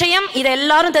முக்கியமான விஷயம், இதை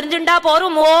எல்லாரும் தெரிஞ்சுட்டா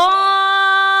போரும். ஓம்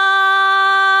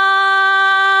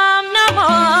நமோ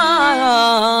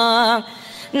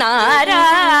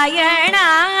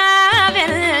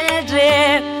நாராயணாவென்று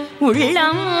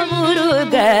உள்ளம்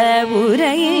உருக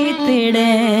உரைத்திடனாவே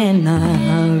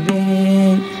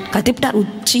கத்திப்டார்.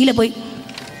 உச்சியில போய்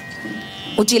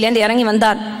உச்சியிலேருந்து இறங்கி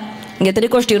வந்தார். இங்க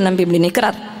திருக்கோஷ்டியூர் நம்பி இப்படி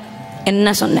நிற்கிறார். என்ன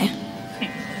சொன்னேன்?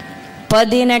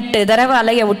 18 தடவை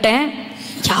அலைய விட்டேன்,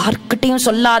 யார்கிட்டையும்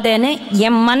சொல்லாதேன்னு.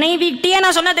 என் மனைவிக்கிட்டே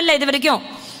நான் சொன்னதில்லை இது வரைக்கும்.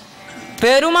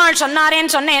 பெருமாள்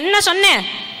சொன்னாரேன்னு சொன்னேன். என்ன சொன்னேன்?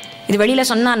 இது வெளியில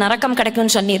சொன்னா நரக்கம்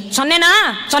கிடைக்கும்னு சொன்னீர். சொன்னேனா?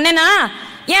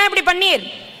 ஏன் இப்படி பண்ணீர்?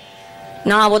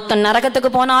 நான் ஒருத்தன் நரகத்துக்கு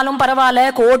போனாலும் பரவாயில்ல,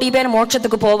 கோடி பேர்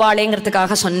மோட்சத்துக்கு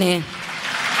போவாளேங்கிறதுக்காக சொன்னேன்.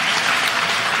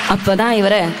 அப்பதான்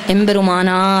இவரை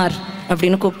எம்பெருமானார்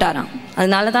அப்படின்னு கூப்பிட்டாராம்.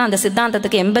 அதனாலதான் அந்த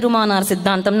சித்தாந்தத்துக்கு எம்பெருமானார்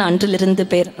சித்தாந்தம்னு அன்றிலிருந்து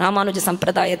பேர், ராமானுஜ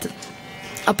சம்பிரதாயத்து.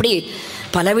 அப்படி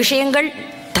பல விஷயங்கள்,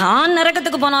 தான்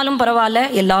நரகத்துக்கு போனாலும் பரவாயில்ல,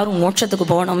 எல்லாரும் மோட்சத்துக்கு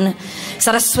போகணும்னு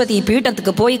சரஸ்வதி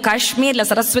பீட்டத்துக்கு போய் காஷ்மீர்ல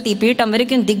சரஸ்வதி பீட்டம்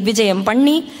வரைக்கும் திக்விஜயம்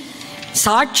பண்ணி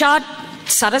சாட்சாத்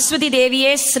சரஸ்வதி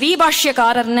தேவியே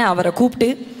ஸ்ரீபாஷ்யக்காரர்னு அவரை கூப்பிட்டு,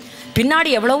 பின்னாடி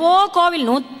எவ்வளவோ கோவில்,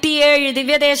 107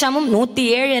 திவ்ய தேசமும்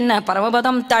 107 என்ன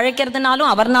பரமபதம்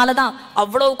தழைக்கிறதுனாலும் அவர்னால தான்.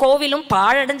 அவ்வளவு கோவிலும்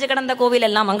பாழடைஞ்சு கிடந்த கோவில்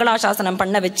எல்லாம் மங்களாசாசனம்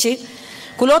பண்ண வச்சு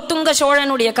குலோத்துங்க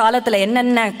சோழனுடைய காலத்துல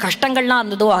என்னென்ன கஷ்டங்கள்லாம்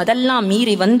இருந்ததோ அதெல்லாம்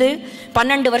மீறி வந்து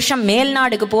 12 வருஷம்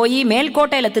மேல்நாடுக்கு போய்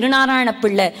மேல்கோட்டையில திருநாராயண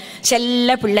பிள்ளை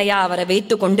செல்ல பிள்ளையா அவரை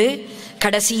வைத்து கொண்டு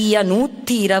கடைசியா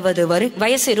 120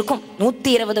 வயசு இருக்கும்.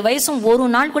 120 வயசும் ஒரு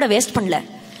நாள் கூட வேஸ்ட் பண்ணல.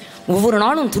 ஒவ்வொரு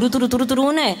நாளும்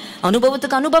துருன்னு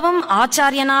அனுபவத்துக்கு அனுபவம்,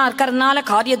 ஆச்சாரியனா இருக்கிறதுனால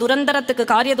காரிய துரந்தரத்துக்கு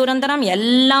காரிய துரந்தரம்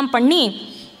எல்லாம் பண்ணி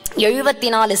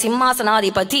 74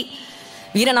 சிம்மாசனாதிபதி.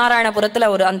 வீரநாராயணபுரத்துல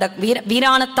ஒரு அந்த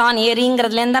வீராணத்தான்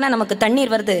ஏரிங்கிறதுல தானே நமக்கு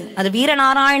தண்ணீர் வருது. அது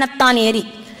வீரநாராயணத்தான் ஏரி,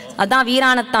 அதான்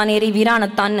வீராணத்தான் ஏரி.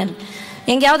 வீராணத்தான்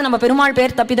எங்கேயாவது நம்ம பெருமாள்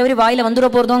பேர் தப்பி தவறி வாயில வந்துட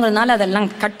போறதோங்கிறதுனால அதெல்லாம்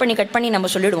கட் பண்ணி நம்ம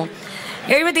சொல்லிடுவோம்.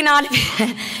 74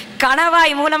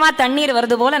 கணவாய் மூலமா தண்ணீர்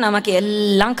வருது போல நமக்கு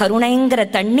எல்லாம் கருணைங்கிற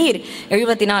தண்ணீர்.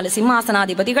 74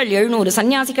 சிம்மாசனாதிபதிகள், 700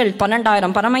 சன்னியாசிகள்,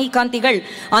 12,000 பரமைகாந்திகள்,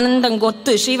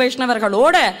 அனந்தங்கொத்து ஸ்ரீ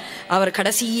வைஷ்ணவர்களோட அவர்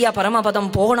கடைசியா பரமபதம்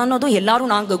போகணும்னதும்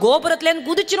எல்லாரும் நாங்க கோபுரத்துலேருந்து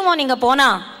குதிச்சிருவோம் நீங்க போனா.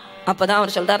 அப்பதான்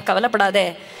அவர் சொல்றார், கவலைப்படாதே,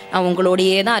 நான்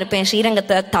உங்களோடையே தான் இருப்பேன்.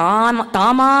 ஸ்ரீரங்கத்தை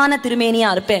தாமான திருமேனியா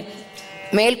இருப்பேன்,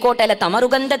 மேல்கோட்டையில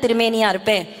தமருகந்த திருமேனியா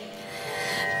இருப்பேன்.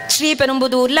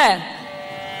 ஸ்ரீபெரும்புதூர்ல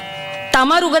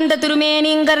தமருகந்த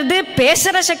திருமேனிங்கிறது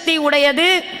பேசுற சக்தி உடையது.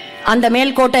 அந்த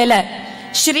மேல்கோட்டையில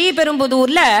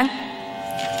ஸ்ரீபெரும்புதூர்ல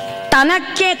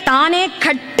தனக்கே தானே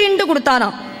கட்டிண்டு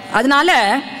கொடுத்தாராம். அதனால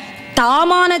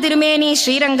தாமான திருமேனி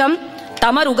ஸ்ரீரங்கம்,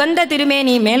 தமருகந்த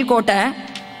திருமேனி மேல்கோட்டை.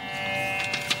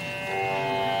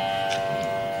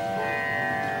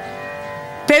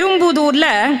 பெரும்புதூர்ல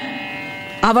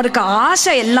அவருக்கு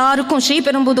ஆசை எல்லாருக்கும்.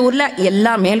 ஸ்ரீபெரும்புதூர்ல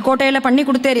எல்லாம் மேல்கோட்டையில பண்ணி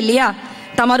கொடுத்தார் இல்லையா,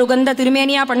 தமருகந்த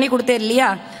திருமேனியா பண்ணி கொடுத்தார் இல்லையா,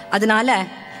 அதனால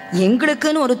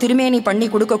எங்களுக்குன்னு ஒரு திருமேனி பண்ணி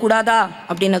கொடுக்க கூடாதா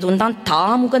அப்படின்னதும் தான்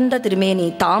தாமுகந்த திருமேனி.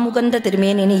 தாமுகந்த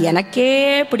திருமேனின்னு எனக்கே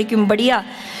பிடிக்கும்படியா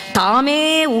தாமே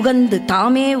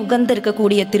உகந்து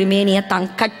இருக்கக்கூடிய திருமேனியை தான்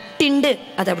கட்டிண்டு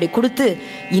அதை அப்படி கொடுத்து,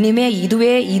 இனிமே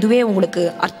இதுவே உங்களுக்கு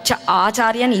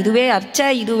ஆச்சாரியன், இதுவே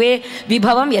இதுவே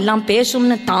விபவம் எல்லாம்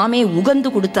பேசும்னு தாமே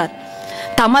உகந்து கொடுத்தார்.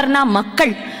 தமர்னா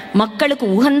மக்களுக்கு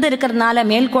உகந்து இருக்கிறதுனால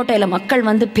மேல்கோட்டையில மக்கள்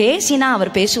வந்து பேசினா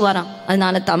அவர் பேசுவாராம்.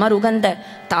 அதனால தமர் உகந்த,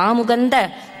 தாமுகந்த,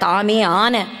 தாமே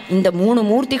ஆன இந்த 3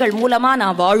 மூர்த்திகள் மூலமா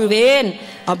நான் வாழுவேன்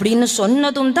அப்படின்னு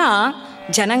சொன்னதும் தான்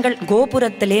ஜனங்கள்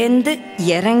கோபுரத்திலேந்து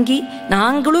இறங்கி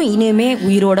நாங்களும் இனிமே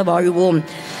உயிரோட வாழுவோம்.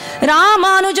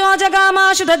 ராமானுஜோ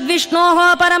ஜகாமாசு தத்விஷ்ணோஹோ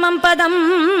பரமம் பதம்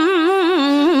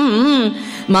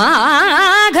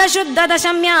மாக சுத்த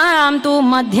தசம்யாம் தூ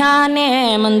மத்தியானே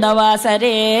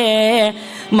மந்தவாசரே.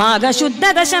 மாக சுத்த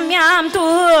தசம்யாம் தூ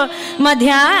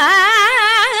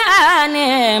மத்தியானே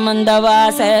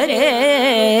மந்தவாசரே.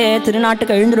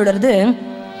 திருநாட்டுக்கு எழுந்துடுறது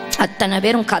அத்தனை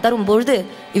பேரும் கதரும் பொழுது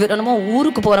இவர் என்னமோ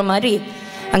ஊருக்கு போற மாதிரி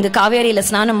அங்க காவேரியில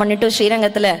ஸ்நானம் பண்ணிட்டு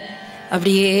ஸ்ரீரங்கத்துல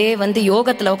அப்படியே வந்து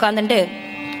யோகத்துல உட்காந்துட்டு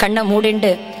கண்ணை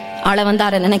மூடிண்டு ஆளை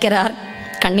வந்தார நினைக்கிறார்,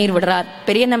 கண்ணீர் விடுறார்.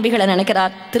 பெரிய நம்பிகளை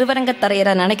நினைக்கிறார்,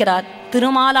 திருவரங்கத்தரையரை நினைக்கிறார்,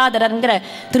 திருமாலாதரங்கிற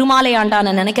திருமாலை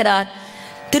ஆண்டான நினைக்கிறார்.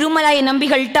 திருமலை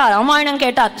நம்பிகள்கிட்ட ராமாயணம்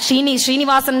கேட்டார்.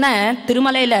 ஸ்ரீனிவாசன்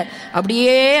திருமலையில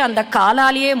அப்படியே அந்த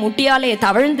காலாலேயே முட்டியாலே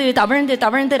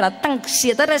தவழ்ந்து ரத்தம்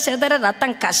சிதற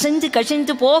ரத்தம்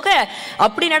கசிஞ்சு போக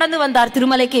அப்படி நடந்து வந்தார்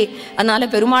திருமலைக்கு. அதனால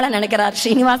பெருமாளை நினைக்கிறார்,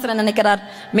 ஸ்ரீனிவாசனை நினைக்கிறார்,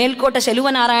 மேல்கோட்டை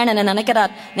செல்வநாராயணனை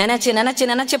நினைக்கிறார்.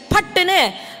 நினைச்சு பட்டுன்னு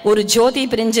ஒரு ஜோதி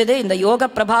பிரிஞ்சது. இந்த யோக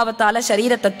பிரபாவத்தால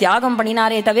சரீரத்தை தியாகம்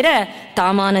பண்ணினாரே தவிர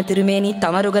தாமான திருமேனி,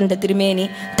 தமருகந்த திருமேனி,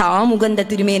 தாமுகந்த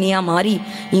திருமேனியா மாறி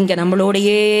இங்க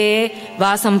நம்மளோடையே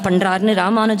வாசம் பண்றாருன்னு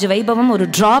ராமானுஜ வைபவம் ஒரு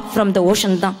டிராப் ஃப்ரம் த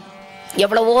ஓஷன் தான்.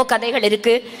 எவ்வளவோ கதைகள்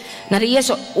இருக்கு, நிறைய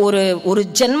ஒரு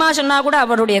ஜென்மா சொன்னா கூட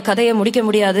அவருடைய கதையை முடிக்க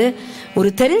முடியாது.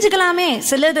 ஒரு தெரிஞ்சுக்கலாமே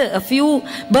சிலது, ஃபியூ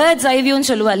பேர்ட்ஸ் ஐ வியூன்னு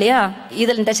சொல்லுவா இல்லையா,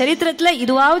 இதில் இந்த சரித்திரத்துல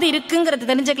இதுவாவது இருக்குங்கிறது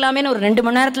தெரிஞ்சுக்கலாமேன்னு ஒரு 2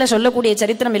 மணி நேரத்துல சொல்லக்கூடிய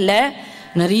சரித்திரம் இல்லை,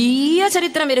 நிறைய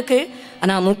சரித்திரம் இருக்கு.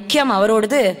 ஆனா முக்கியம்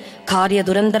அவரோடது காரிய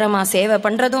துரந்தரமா சேவை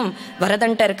பண்றதும்,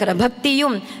 வரதன்ட்ட இருக்கிற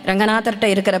பக்தியும், ரங்கநாதர்கிட்ட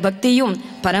இருக்கிற பக்தியும்,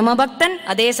 பரமபக்தன்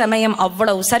அதே சமயம்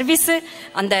அவ்வளவு சர்வீஸ்.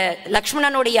 அந்த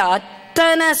லக்ஷ்மணனுடைய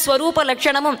அத்தனை ஸ்வரூப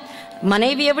லட்சணமும்,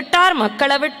 மனைவியை விட்டார்,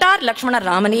 மக்களை விட்டார், லக்ஷ்மணர்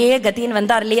ராமனையே கத்தின்னு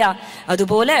வந்தார் இல்லையா.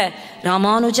 அதுபோல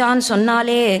ராமானுஜான்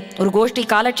சொன்னாலே ஒரு கோஷ்டி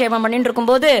காலட்சேபம் பண்ணிட்டு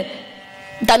இருக்கும்போது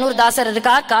தனுர்தாசர்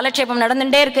இருக்கார், காலட்சேபம்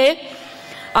நடந்துட்டே இருக்கு.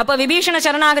 அப்ப விபீஷண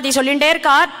சரணாகதி சொல்லிட்டே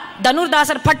இருக்கார்.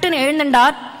 தனுர்தாசர் பட்டுன்னு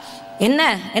எழுந்துட்டார்.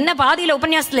 என்ன பாதியில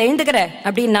உபன்யாசத்துல எழுந்துக்கிற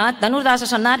அப்படின்னா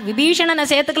தனுர்தாசர் சொன்னார், விபீஷணனை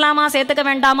சேர்த்துக்கலாமா சேர்த்துக்க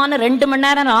வேண்டாமான்னு 2 மணி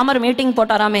நேரம் ராமர் மீட்டிங்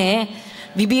போட்டாராமே.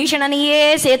 விபீஷணனையே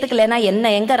சேர்த்துக்கலன்னா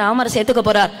என்ன எங்க ராமர் சேர்த்துக்க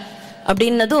போறார்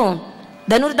அப்படின்னதும்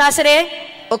தனுர்தாசரே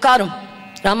உட்காரும்.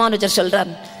 ராமானுஜர்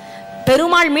சொல்றார்,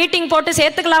 பெருமாள் மீட்டிங் போட்டு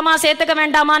சேர்த்துக்கலாமா சேர்த்துக்க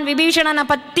வேண்டாமான்னு விபீஷணனை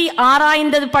பத்தி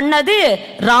ஆராய்ந்தது பண்ணது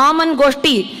ராமன்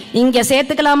கோஷ்டி. இங்க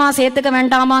சேர்த்துக்கலாமா சேர்த்துக்க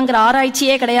வேண்டாமாங்கிற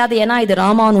ஆராய்ச்சியே கிடையாது. ஏன்னா இது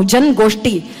ராமானுஜன்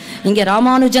கோஷ்டி. இங்க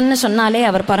ராமானுஜன் சொன்னாலே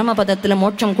அவர் பரமபதத்துல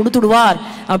மோட்சம் கொடுத்துடுவார்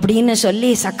அப்படின்னு சொல்லி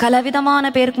சகல விதமான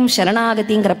பேருக்கும்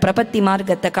சரணாகதிங்கிற பிரபத்தி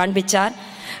மார்க்கத்தை காண்பிச்சார்.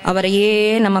 அவரையே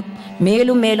நம்ம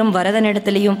மேலும் மேலும் வரதன்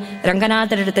இடத்துலையும்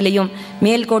ரங்கநாதர் இடத்துலையும்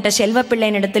மேல்கோட்டை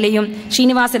செல்வப்பிள்ளையின் இடத்துலையும்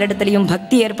ஸ்ரீனிவாசர் இடத்துலையும்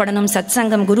பக்தி ஏற்படணும், சத்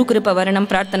சங்கம் குரு கிருப வரணும்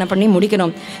பிரார்த்தனை பண்ணி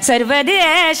முடிக்கணும்.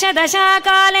 சர்வதேச தசா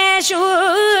காலேஷு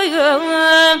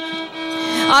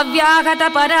அவ்யாகத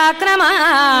பராக்கிரம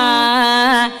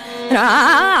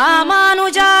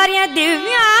ராமானுஜார்ய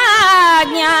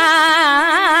திவ்யாஜ்ஞா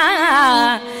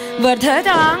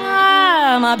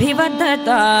வர்ததாம்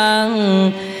அபிவர்ததாம்.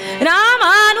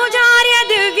 ராமானுஜார்ய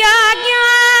திவ்யாஜ்ஞா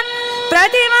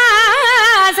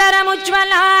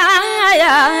பிரதிமாசரமுஜ்வலாய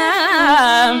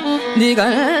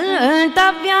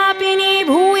திகந்தவ்யாபினி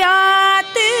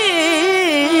பூயாத்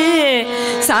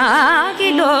சாகி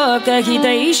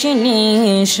லோகஹிதைஷினி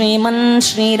ஸ்ரீமன்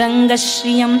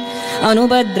ஸ்ரீரங்கஸ்ரீயம்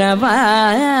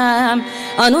அனுபத்ரவாம்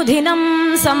அனுதினம்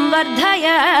சம்வர்தய.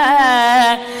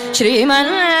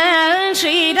 ஸ்ரீமன்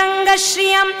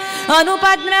ஸ்ரீரங்கஸ்ரீயம்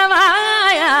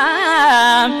அனுபத்ரவாய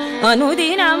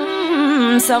அனுதினம்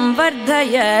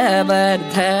संवर्धय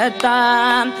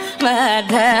वर्धतां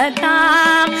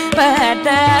वर्धतां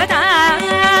वर्धतां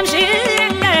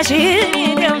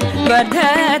श्रीरङ्गशीलं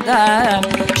वर्धतां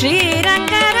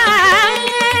श्रीरङ्गराय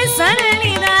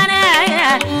सन्निधानाय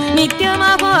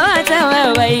नित्यमहोत्सव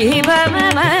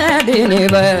वैभवमदिनि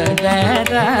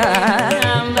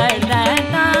वर्धतां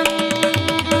वर्धतां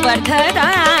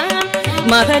वर्धतां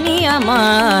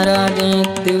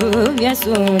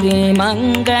महनीयमारादित्युव्यसूरि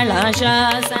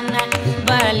मङ्गलाशासन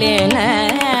बलेन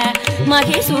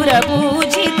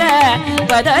महिसुरपूजित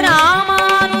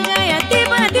पदरामानुजयति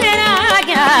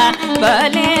पतिराज्ञा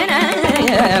बलेन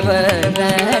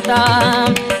वर्धतां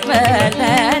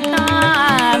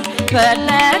वर्धतां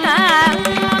वर्धताम्.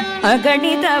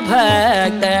 अगणित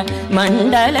भक्त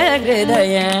मंडल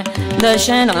हृदय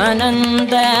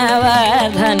दशनानंद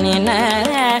वर्धनिन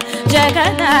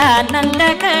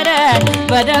जगदानंदकर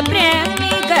वर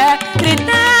प्रेमिक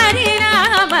कृतारि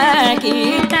राम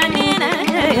कीर्तनिन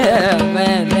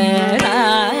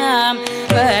वर्धतां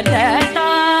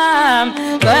वर्धतां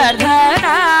वर्धतां.